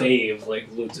focused day of like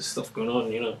loads of stuff going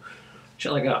on,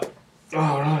 shit like that.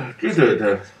 Oh right, you do it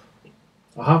then.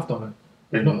 I have done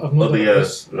it. In I've not other done it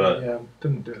years, this, right. Yeah, I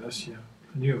didn't do it this year.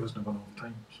 I knew it wasn't going to have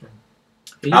time. So.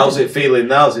 How's it feeling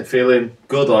now? Is it feeling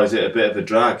good, or is it a bit of a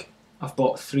drag? I've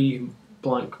bought 3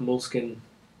 blank moleskin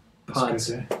pads.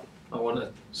 Good, eh? I want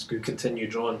It's to good. continue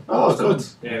drawing. Oh, good.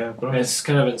 Yeah, brilliant. it's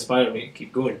kind of inspired me to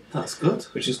keep going, That's good.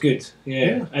 which is good. Yeah,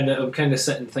 Yeah. and I'm kind of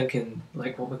sitting thinking,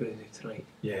 like, what am I going to do tonight?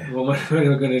 Yeah. What am I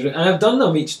going to do? And I've done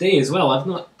them each day as well. I've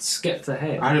not skipped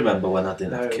ahead. I remember when I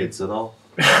didn't have No. kids at all.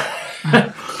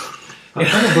 I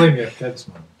can't blame your kids,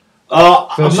 man. Oh,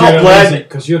 I'm not blaming.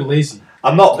 Because you're lazy.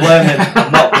 I'm not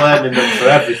blaming them for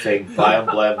everything, but I am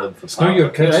blaming them for It's not your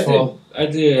kids' I fault.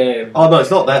 do. Oh no, it's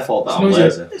not their fault that I'm It's not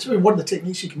lazy. It's one of the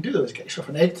techniques you can do though is get yourself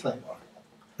an egg timer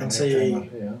and say,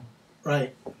 Yeah.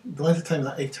 right, the length of time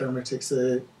that egg timer takes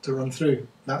to run through,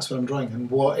 that's what I'm drawing. And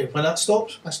when that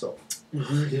stops, I stop.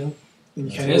 Yeah. And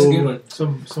you kind It's of a good go,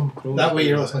 one. Some pros. that way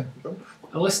you're like,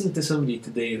 I listened to somebody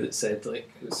today that said, like,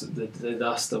 they'd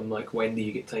asked them, like, when do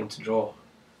you get time to draw?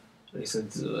 And he said,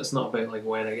 it's not about, like,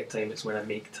 when I get time, it's when I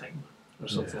make time, or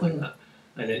something like that.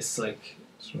 And it's, like,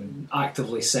 That's right.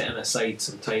 actively setting aside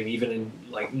some time, even in,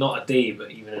 like, not a day,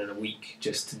 but even in a week,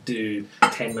 just to do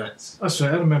 10 minutes. That's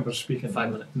right. I remember speaking 5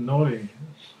 to minutes. Nori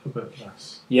about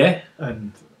this, Yeah?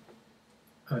 and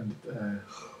I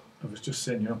was just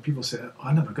saying, people say,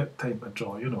 I never got time to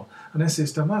draw, and I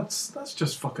says to him, that's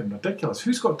just fucking ridiculous.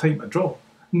 Who's got time to draw?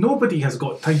 Nobody has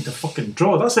got time to fucking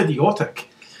draw. That's idiotic.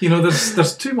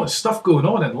 There's too much stuff going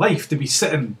on in life to be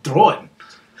sitting drawing.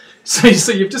 So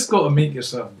you've just got to make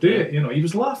yourself do it. He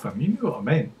was laughing. You knew what I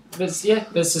meant. But it's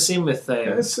the same with...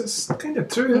 It's kind of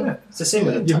true, isn't it? it's the same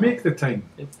with You make the time.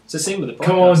 It's the same with the podcast.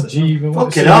 Come on, as well. G. we want to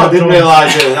Fucking see hell, I your didn't drawing.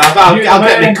 realise it. I'll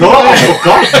get me caught. I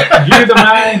forgot. You the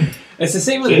man. It's the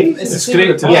same with Jeez. it's the It's same great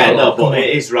with the to- Yeah, podcast. no, but it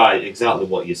is right, exactly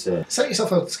what you said. set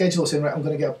yourself a schedule saying, right, I'm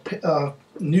going to get a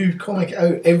new comic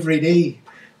out every day.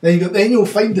 Then you'll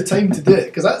find the time to do it,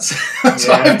 because that's what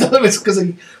I've done. Because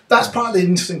that's part of the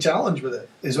interesting challenge with it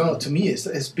as well. To me,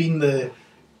 it's been it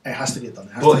has to get done.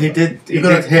 It has But to he get done. did You've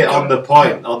got to- hit on the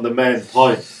point, on the main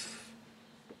point.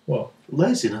 What?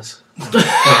 Laziness.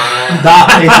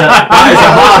 that is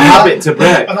a hard habit to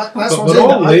break. And that's But what we're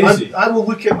all I'm saying. lazy. I will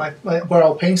look at my where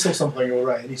I'll pencil something and go,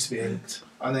 right, it needs to be inked.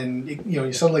 And then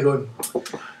you're suddenly going,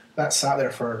 that's sat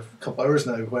there for a couple of hours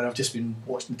now when I've just been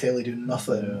watching the telly doing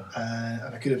nothing,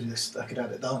 and I could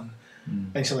have it done.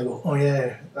 And you suddenly go, oh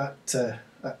yeah, that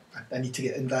I need to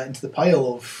get that into the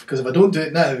pile of, because if I don't do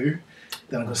it now,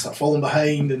 then I'm going to start falling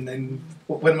behind, and then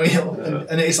and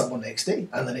it is like one next day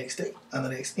and the next day and the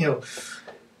next,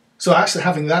 So actually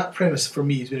having that premise for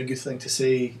me has been a good thing to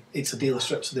say. It's a daily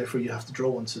strip, so therefore you have to draw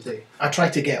once a day. I try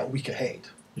to get a week ahead.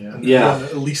 Yeah. And Yeah. run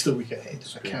at least a week ahead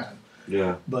if I can.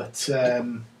 Yeah. But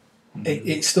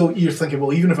it's still, you're thinking,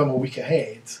 well, even if I'm a week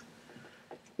ahead,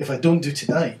 if I don't do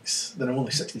tonight's, then I'm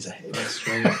only 6 days ahead. That's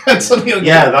right. And suddenly I'll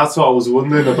Yeah, go, that's what I was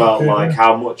wondering about, Yeah. like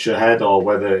how much ahead or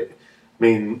whether.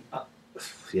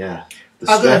 Yeah. The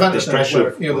I've got an stress, advantage the now, pressure.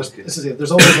 where,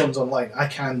 there's always ones online. I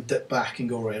can dip back and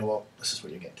go, right, well, this is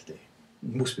what you're getting today.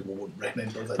 Most people won't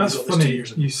remember that. That's you've got this 2 funny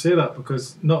years ago. you say that,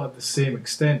 because not at the same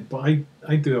extent, but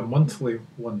I do a monthly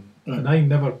one, Mm. and I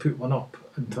never put one up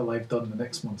until I've done the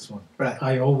next month's one. Right.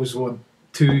 I always want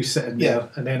two sitting Yeah. there,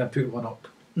 and then I put one up.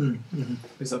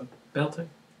 Is that belting?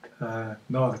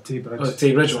 No, the T-Bridge. Oh, the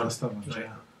T-Bridge one. Disaster ones, Right.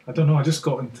 yeah. I don't know. I just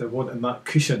got into wanting that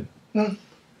cushion. You'll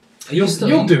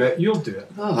You'll do it. You'll do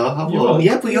it. Oh, You will.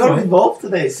 yeah, but You you're will. involved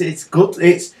in it. It's good.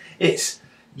 It's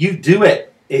you do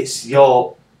it. It's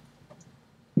your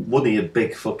one of your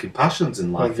big fucking passions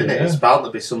in life, Oh, isn't it? yeah. It's bound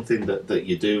to be something that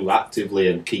you do actively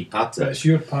and keep at But it. it's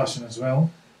your passion as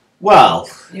well. Well,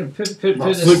 Yeah, put Not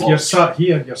this. so Look, much. you're sat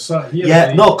here. You're sat here. yeah,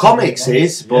 mate. no, comics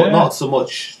is, but Yeah. not so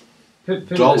much Put it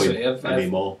this drawing way.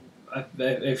 anymore.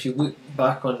 If you look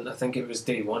back on, I think it was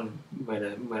day one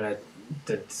when I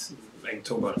did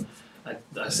Inktober.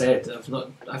 I said I've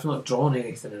not drawn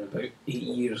anything in about 8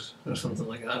 years or something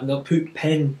like that. I've not put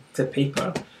pen to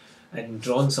paper and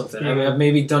drawn something. I mean, I've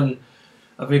maybe drawn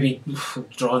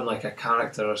like a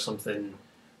character or something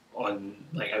on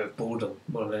like out of boredom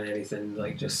more than anything,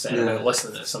 like just sitting Yeah. about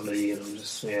listening to somebody and I'm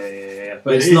just yeah.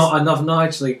 But It it's is- not. I've not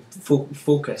actually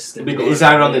focused. I mean, it is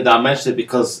ironic that I mentioned it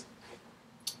because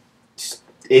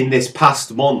in this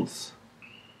past month,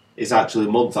 it's actually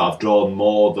a month that I've drawn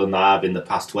more than I have in the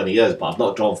past 20 years, but I've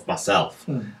not drawn for myself.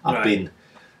 Right.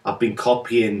 I've been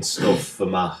copying stuff for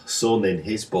my son in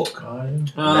his book, Aye.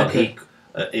 and Oh, then okay. he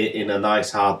in a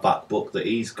nice hardback book that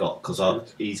he's got because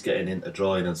he's getting into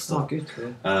drawing and Oh, stuff. good.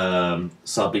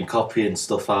 So I've been copying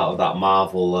stuff out of that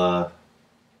Marvel.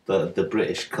 The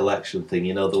British collection thing,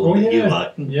 you know, the one Oh, that yeah. you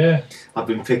like. Yeah. I've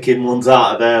been picking ones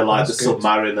out of there, like That's the good.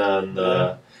 Submariner and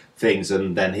Yeah. things,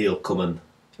 and then he'll come and.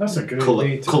 That's a good Colour-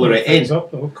 way to colour put it things in.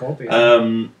 Up, the whole copy.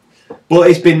 But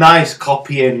it's been nice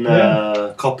copying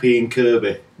Yeah. copying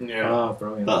Kirby. Yeah.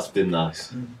 Brilliant. That's been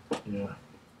nice. Yeah.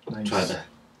 Nice. Trying to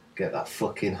get that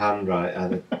fucking hand right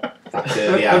and that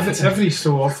Kirby hand. Every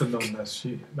so often on this,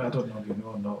 I don't know if you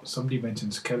know or not, somebody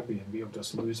mentions Kirby and we'll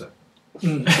just lose it.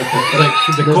 Like,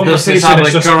 the There's conversation hardly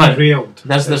is just current. derailed.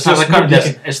 There's It's the just current.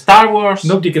 nobody There's Star Wars,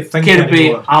 Nobody could think Kirby,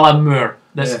 anymore. Alan Moore.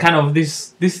 There's Yeah. kind of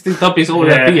these topics all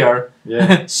Yeah. appear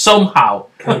Yeah, somehow.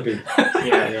 Kirby.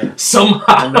 Yeah.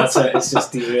 Somehow. And that's it. It's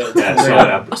just derailed. Yeah,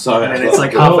 sorry, I'm sorry. And I've then it's got-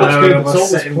 like No, half an it's hour good. of It's us always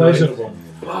sitting going, pleasurable.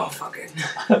 wow,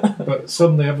 fucking. But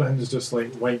suddenly everything's just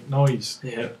like white noise.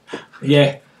 Yeah.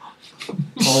 Yeah.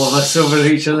 All of us over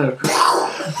each other.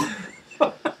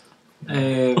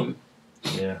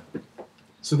 Yeah.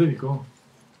 So there you go.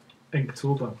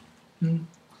 Inktober.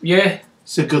 Yeah.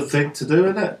 It's a good thing to do,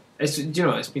 isn't it? It's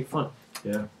it's been fun.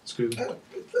 Yeah, it's good.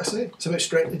 That's it. It's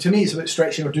about to me, it's about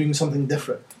stretching or doing something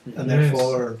different, and Yes.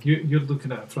 therefore, You're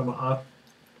looking at it from an art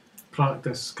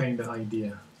practice kind of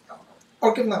idea.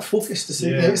 or giving that focus to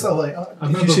say, Yeah. yeah, it's not like I you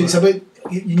remember say it's about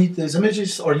you need those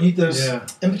images, or you need those Yeah.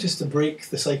 impetus to break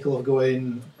the cycle of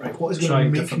going right. What is going Try to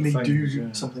make different me things, do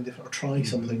yeah. something different or try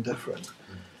something different?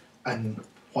 And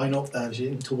why not? As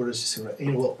you October is just say, right,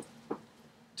 you know what,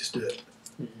 just do it.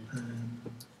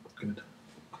 Good.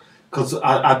 Because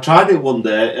I tried it one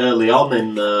day early on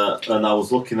and I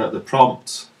was looking at the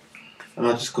prompts and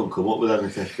I just couldn't come up with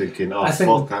anything, thinking, oh I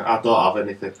think- fuck, I don't have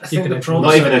anything. I think can- the prompts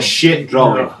Not even are- a shit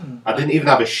drawing. No. I didn't even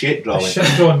have a shit A drawing. shit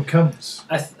drawing counts.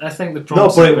 I think the No,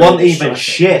 prompts but are it very wasn't even distracting.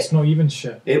 shit. It's not even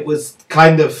shit. It was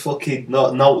kind of fucking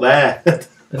not there.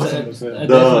 Nothing was there. I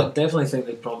No. definitely think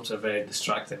the prompts are very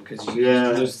distracting because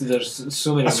Yeah. there's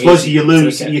so many. I suppose ways you can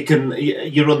lose. take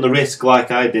it. You run the risk,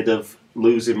 like I did, of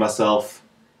losing myself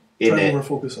in Try to it over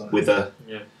focus on it. with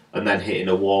Yeah. and then hitting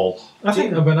a wall. I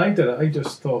think that when I did it, I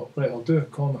just thought, right, I'll do a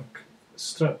comic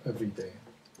strip every day,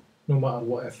 no matter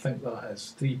what I think that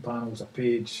is. 3 panels a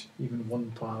page, even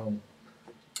 1 panel.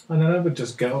 And then I would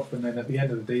just get up and then at the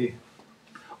end of the day,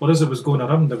 or as I was going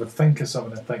around, I would think of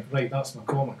something and think, right, that's my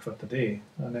comic for today,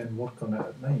 and then work on it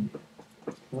at night.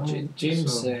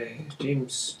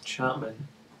 James Chapman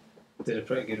did a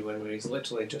pretty good one where he's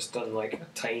literally just done like a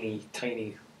tiny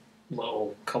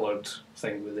little coloured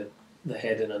thing with the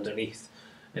heading underneath,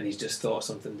 and he's just thought of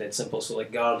something dead simple. So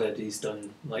like Guarded, he's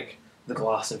done like the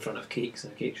glass in front of cakes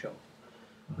in a cake shop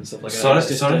and stuff like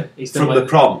that. He's done From like the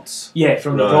prompts. yeah,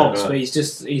 from the Right, prompts, right. but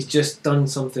he's just done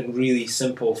something really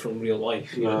simple from real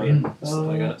life. You know what I mean? Stuff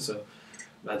like that. So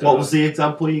I don't What know. was the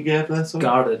example you gave there? Sorry?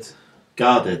 Guarded?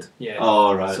 Guarded. Yeah.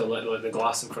 Oh right. So like the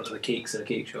glass in front of the cakes in a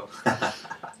cake shop, and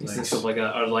Nice. stuff like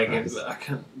that. Or like Nice. I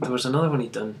can't. There was another one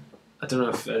he'd done. I don't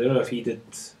know if he did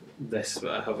this,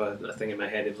 but I have a thing in my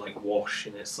head of like wash,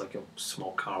 and it's like a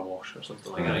small car wash or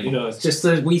something like that. You know, it's just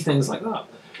the wee things like that.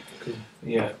 Cool.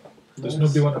 Yeah. Does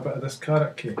nobody want a bit of this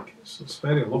carrot cake? It's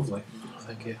very lovely.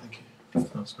 Thank you.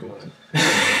 That's good.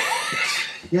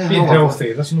 Yeah. Being I'll have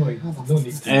healthy, there's no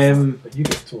need to. But you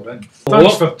just tore in.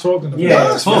 Thanks for talking about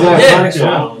Yeah. it. Oh, Yeah, thanks for yeah.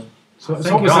 that. So it's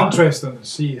Thank always God. interesting to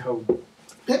see how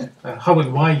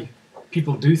and why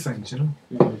people do things, you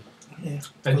know.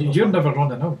 And you're never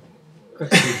running out.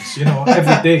 You know,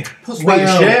 every day. Plus, what a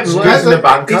shame. so Losing the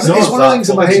bank. it's hasn't it? one of the things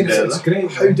in my Fucking head. day, It's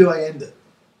great. How do I end it?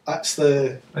 That's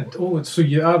the. And so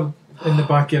you are in the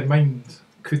back of your mind.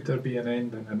 Could there be an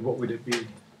ending, and what would it be?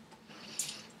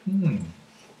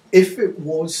 If it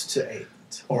was to end,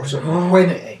 or sort of when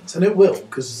it ends, and it will,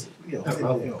 because you know,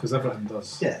 Because everything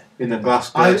does. yeah. In the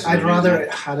glass. I'd rather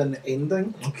it had an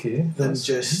ending Okay. than that's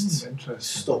just interesting.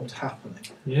 stopped happening,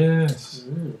 Yes.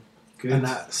 Good. and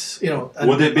that's And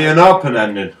Would it be an open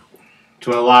ending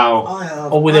to allow? I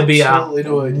have Or would it be a absolutely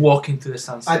no idea. walk into the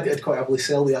sunset? I'd quite happily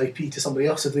sell the IP to somebody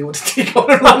else if they want to take on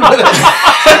and run with it.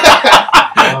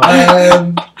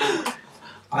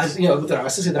 As I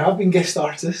said, there have been guest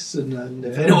artists, and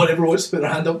if anyone ever wants to put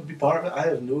their hand up and be part of it, I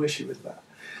have no issue with that.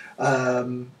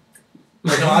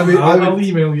 But no, I I'll would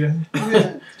email you.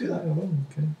 yeah, do that.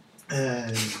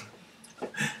 Okay.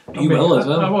 You will as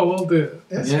well. I will do it.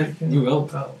 Yes. Yeah, you will.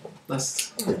 Oh,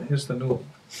 That's. here's the note.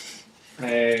 Um,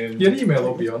 Your email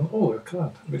will be on. Oh,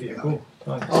 crap. Where do you go?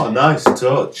 Thanks. Oh, nice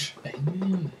touch.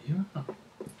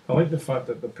 I like the fact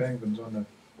that the penguin's on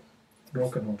the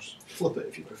rocking horse. Flip it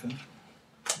if you prefer.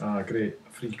 Ah, great.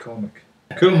 A free comic.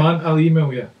 Cool, man. I'll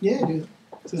email you. Yeah, do that.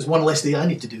 So there's one less day I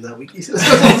need to do that week.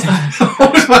 That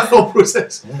was my thought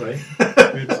process. All right.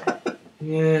 Good.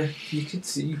 yeah,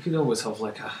 you could always have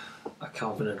like a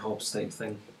Calvin and Hobbes type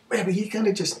thing. Yeah, but he kind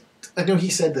of just. I know he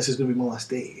said this is going to be my last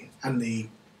day, and they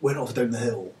went off down the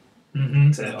hill.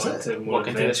 Mm-hmm. To more Walk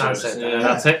into the adventures. sunset. Yeah.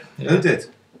 That's it. Who did?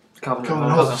 Calvin Calvin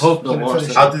and and Hobbes. Hobbes. Not Didn't watched finish.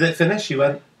 it. How did it finish? You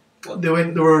went. They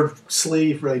were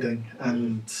slave riding,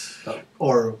 and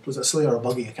or was it a sleigh or a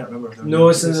buggy? I can't remember. No,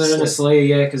 it's in a sleigh,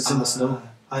 yeah, because it's in the snow.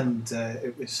 And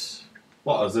it was.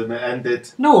 What was it? It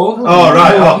ended. No. Oh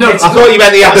right. No, Oh, no, I thought you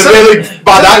meant he had a really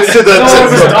bad accident. No,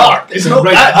 it was dark. It's not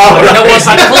Right. that. Oh, right. There was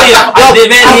a cliff at the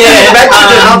very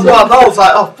That's end. what I was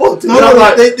like. Oh fuck.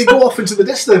 No, they go off into the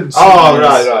distance. Oh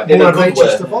right. In More a good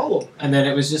adventures way. to follow. And then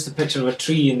it was just a picture of a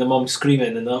tree and the mum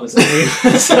screaming, and that was it.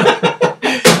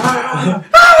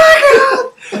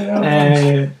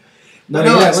 No,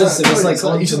 No, yeah, it's it was like it's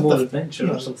on just to more the- adventure you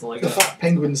know, or something like The that. fat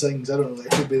penguin sings. I don't know.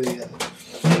 It could be the.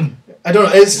 I don't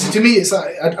know. It's to me. It's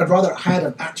like I'd rather it had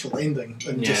an actual ending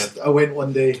than Yeah. just I went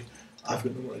one day. I've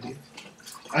got no idea,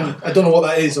 and I don't know what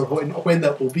that is or when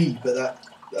that will be. But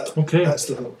Okay. that's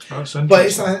the thought. That's But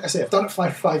it's interesting. I say I've done it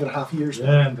 5.5 years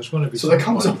now. Yeah, and there's going to be So there some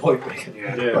comes a point. point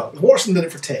where Yeah. well, Watson did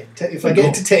it for 10. If I There get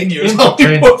you to 10 years, Aim I'll for be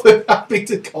 10. more than happy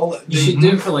to call it. You should do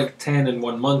it for like 10 in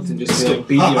 1 month and just say, like,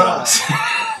 beat your ass.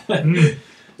 Mm.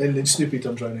 Then Snoopy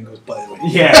turns around and goes, by the way.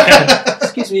 Yeah.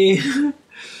 Excuse me.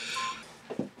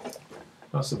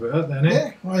 That's about it then, eh?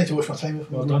 Yeah, well, I need to watch my time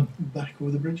if Well I'm done. back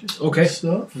over the bridges. Okay.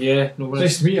 Stuff. Yeah, no Nice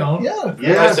worries. to meet you, Alan. Yeah.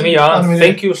 Yeah. Nice to meet you, Alan. Animated.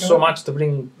 Thank you so much to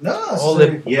bring No, all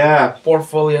the Yeah.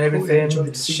 portfolio and Enjoyed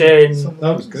everything, seeing sharing some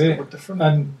That was things great. were different.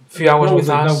 And a few hours with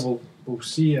probably us. now we'll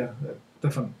see you at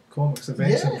different comics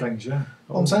events and Yeah. things, yeah.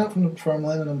 Well, I'm signing up from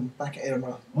Dunfermline and I'm back at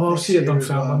Edinburgh. Oh, I'll next see you year done as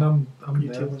film well. and I'm there.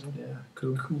 Retail as well. Yeah,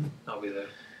 cool. Cool. I'll be there,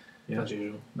 Yeah, as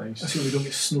usual. I nice. see we don't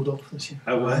get snowed off this year.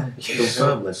 How where?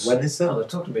 Dunfermline. When is Oh, that? they're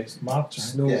talking about March, eh?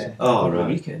 snow Yeah. Oh, over the right.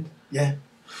 weekend. Yeah.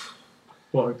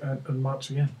 What, in March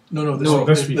again? No, No,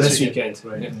 this this weekend. weekend.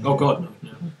 Right. Yeah. Oh God, no.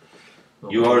 No.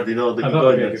 You already know that And you're that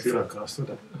would going be a next good year. forecast, would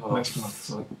it? Oh, Next month.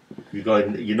 fuck. You're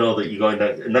going. You know that you're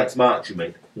going next March. You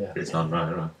mean? Yeah. It's on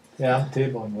right. Yeah, I'm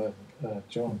tabling with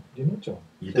John. Do you know John?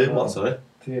 You do what? Sorry.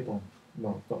 Tabling.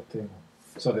 No, not table.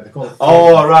 Sorry, they call it.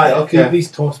 Oh right. Okay.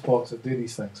 These toss pots that do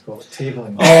these things call it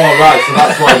tabling. Oh right. So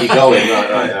that's why you're going.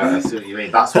 Right. I see what you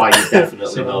mean. That's why you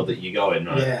definitely know that you're going.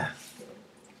 Right. Yeah.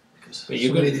 Because But you're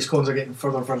so many gonna- of these cons are getting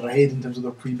further and further ahead in terms of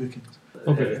their pre-booking.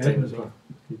 Okay, Everything as well. Edinburgh.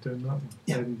 You doing that one?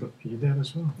 Yeah. Edinburgh. You there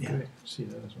as well? Yeah. Great. See you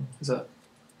there as well. Is that?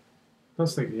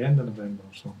 That's like the end of November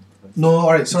or something. No,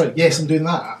 alright, sorry. Yes, I'm doing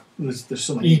that. There's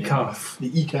so many. ECAF. The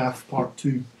ECAF Part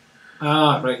 2.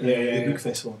 Ah, right. Yeah, The yeah, book yeah.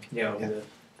 festival. Yeah, I'll be Yeah. there.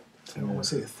 I don't want to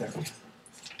say the 30th.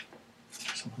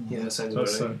 Something like Yeah, that. that sounds about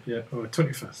That's right. yeah. Oh,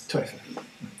 25th. 25th.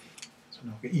 So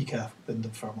now I've got ECAF in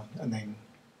Dunfermline and then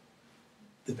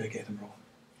the big Edinburgh,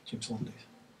 James Lundy's.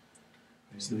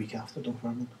 It's the week after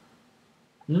Dunfermline.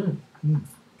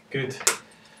 Good.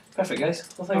 Perfect, guys.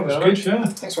 Well, That thank you was very good, much.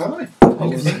 yeah. Thanks for having me.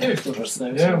 Thank you. Thank you.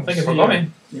 Yeah, Thank you for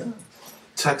coming. Yeah.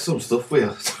 Take some stuff with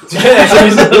you.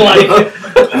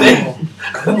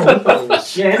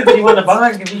 Yeah, anybody want a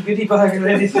bag? Any goodie bag or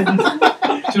anything? Do you know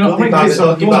what I Doggy might bags, get some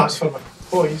doggy donuts for my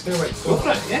boys? They're like, Go for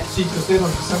it, yeah. see, because they're on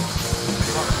the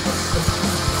same.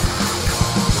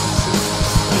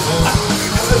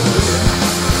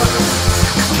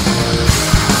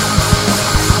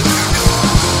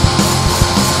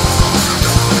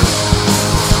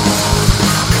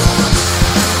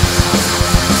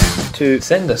 to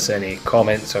send us any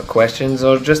comments or questions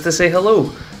or just to say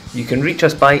hello, you can reach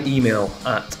us by email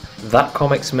at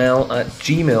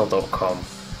thatcomicsmell@gmail.com.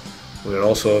 We're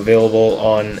also available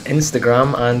on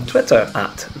Instagram and Twitter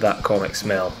at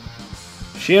thatcomicsmell.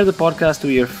 Share the podcast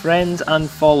with your friends and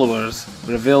followers.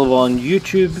 We're available on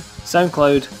YouTube,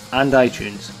 SoundCloud and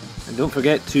iTunes. And don't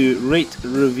forget to rate,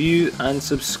 review and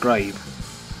subscribe.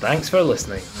 Thanks for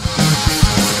listening.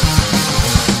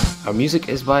 Our music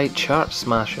is by Chart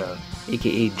Smasher,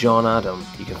 aka John Adam.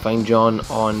 You can find John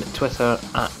on Twitter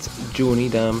at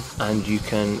JohnEdam, and you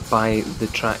can buy the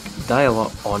track Dial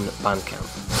Up on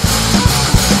Bandcamp.